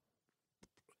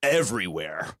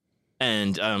everywhere,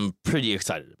 and I'm pretty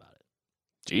excited about it.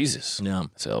 Jesus. Yeah.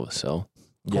 Sell.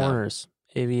 corners,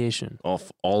 aviation. All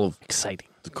of Exciting.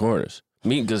 the corners.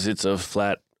 Because it's a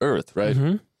flat Earth, right?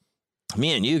 Mhm.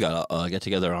 Me and you gotta get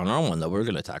together on our one that we're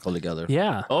gonna tackle together.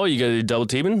 Yeah. Oh, you got to do double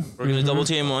teaming? We're gonna double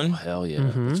team one. Hell yeah.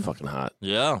 Mhm. It's fucking hot.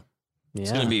 Yeah. Yeah.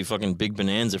 It's gonna be fucking big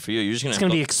bonanza for you. You're just gonna It's going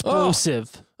to be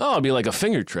explosive. Oh, it'd be like a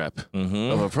finger trap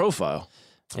mm-hmm. of a profile.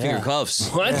 finger Yeah. cuffs.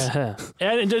 What? Yeah.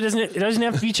 And it doesn't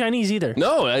have to be Chinese either.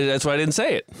 No, that's why I didn't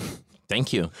say it.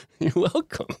 Thank you. You're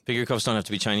welcome. Finger cuffs don't have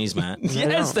to be Chinese, Matt.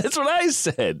 Yes, that's what I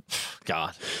said.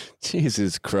 God.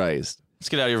 Jesus Christ. Let's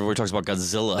get out of here before we talk about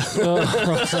Godzilla.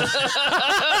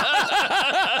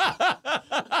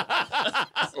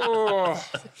 All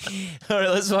right,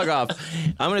 let's fuck off.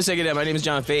 I'm going to say goodnight. My name is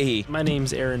John Fahey. My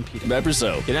name's Aaron Peter. Remember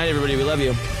so. Good night, everybody. We love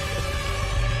you.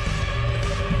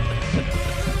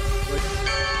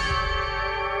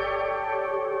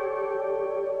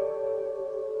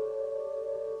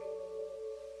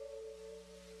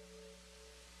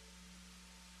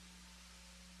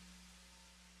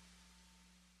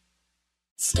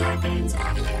 Starburns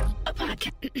Audio,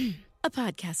 a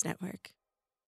podcast network.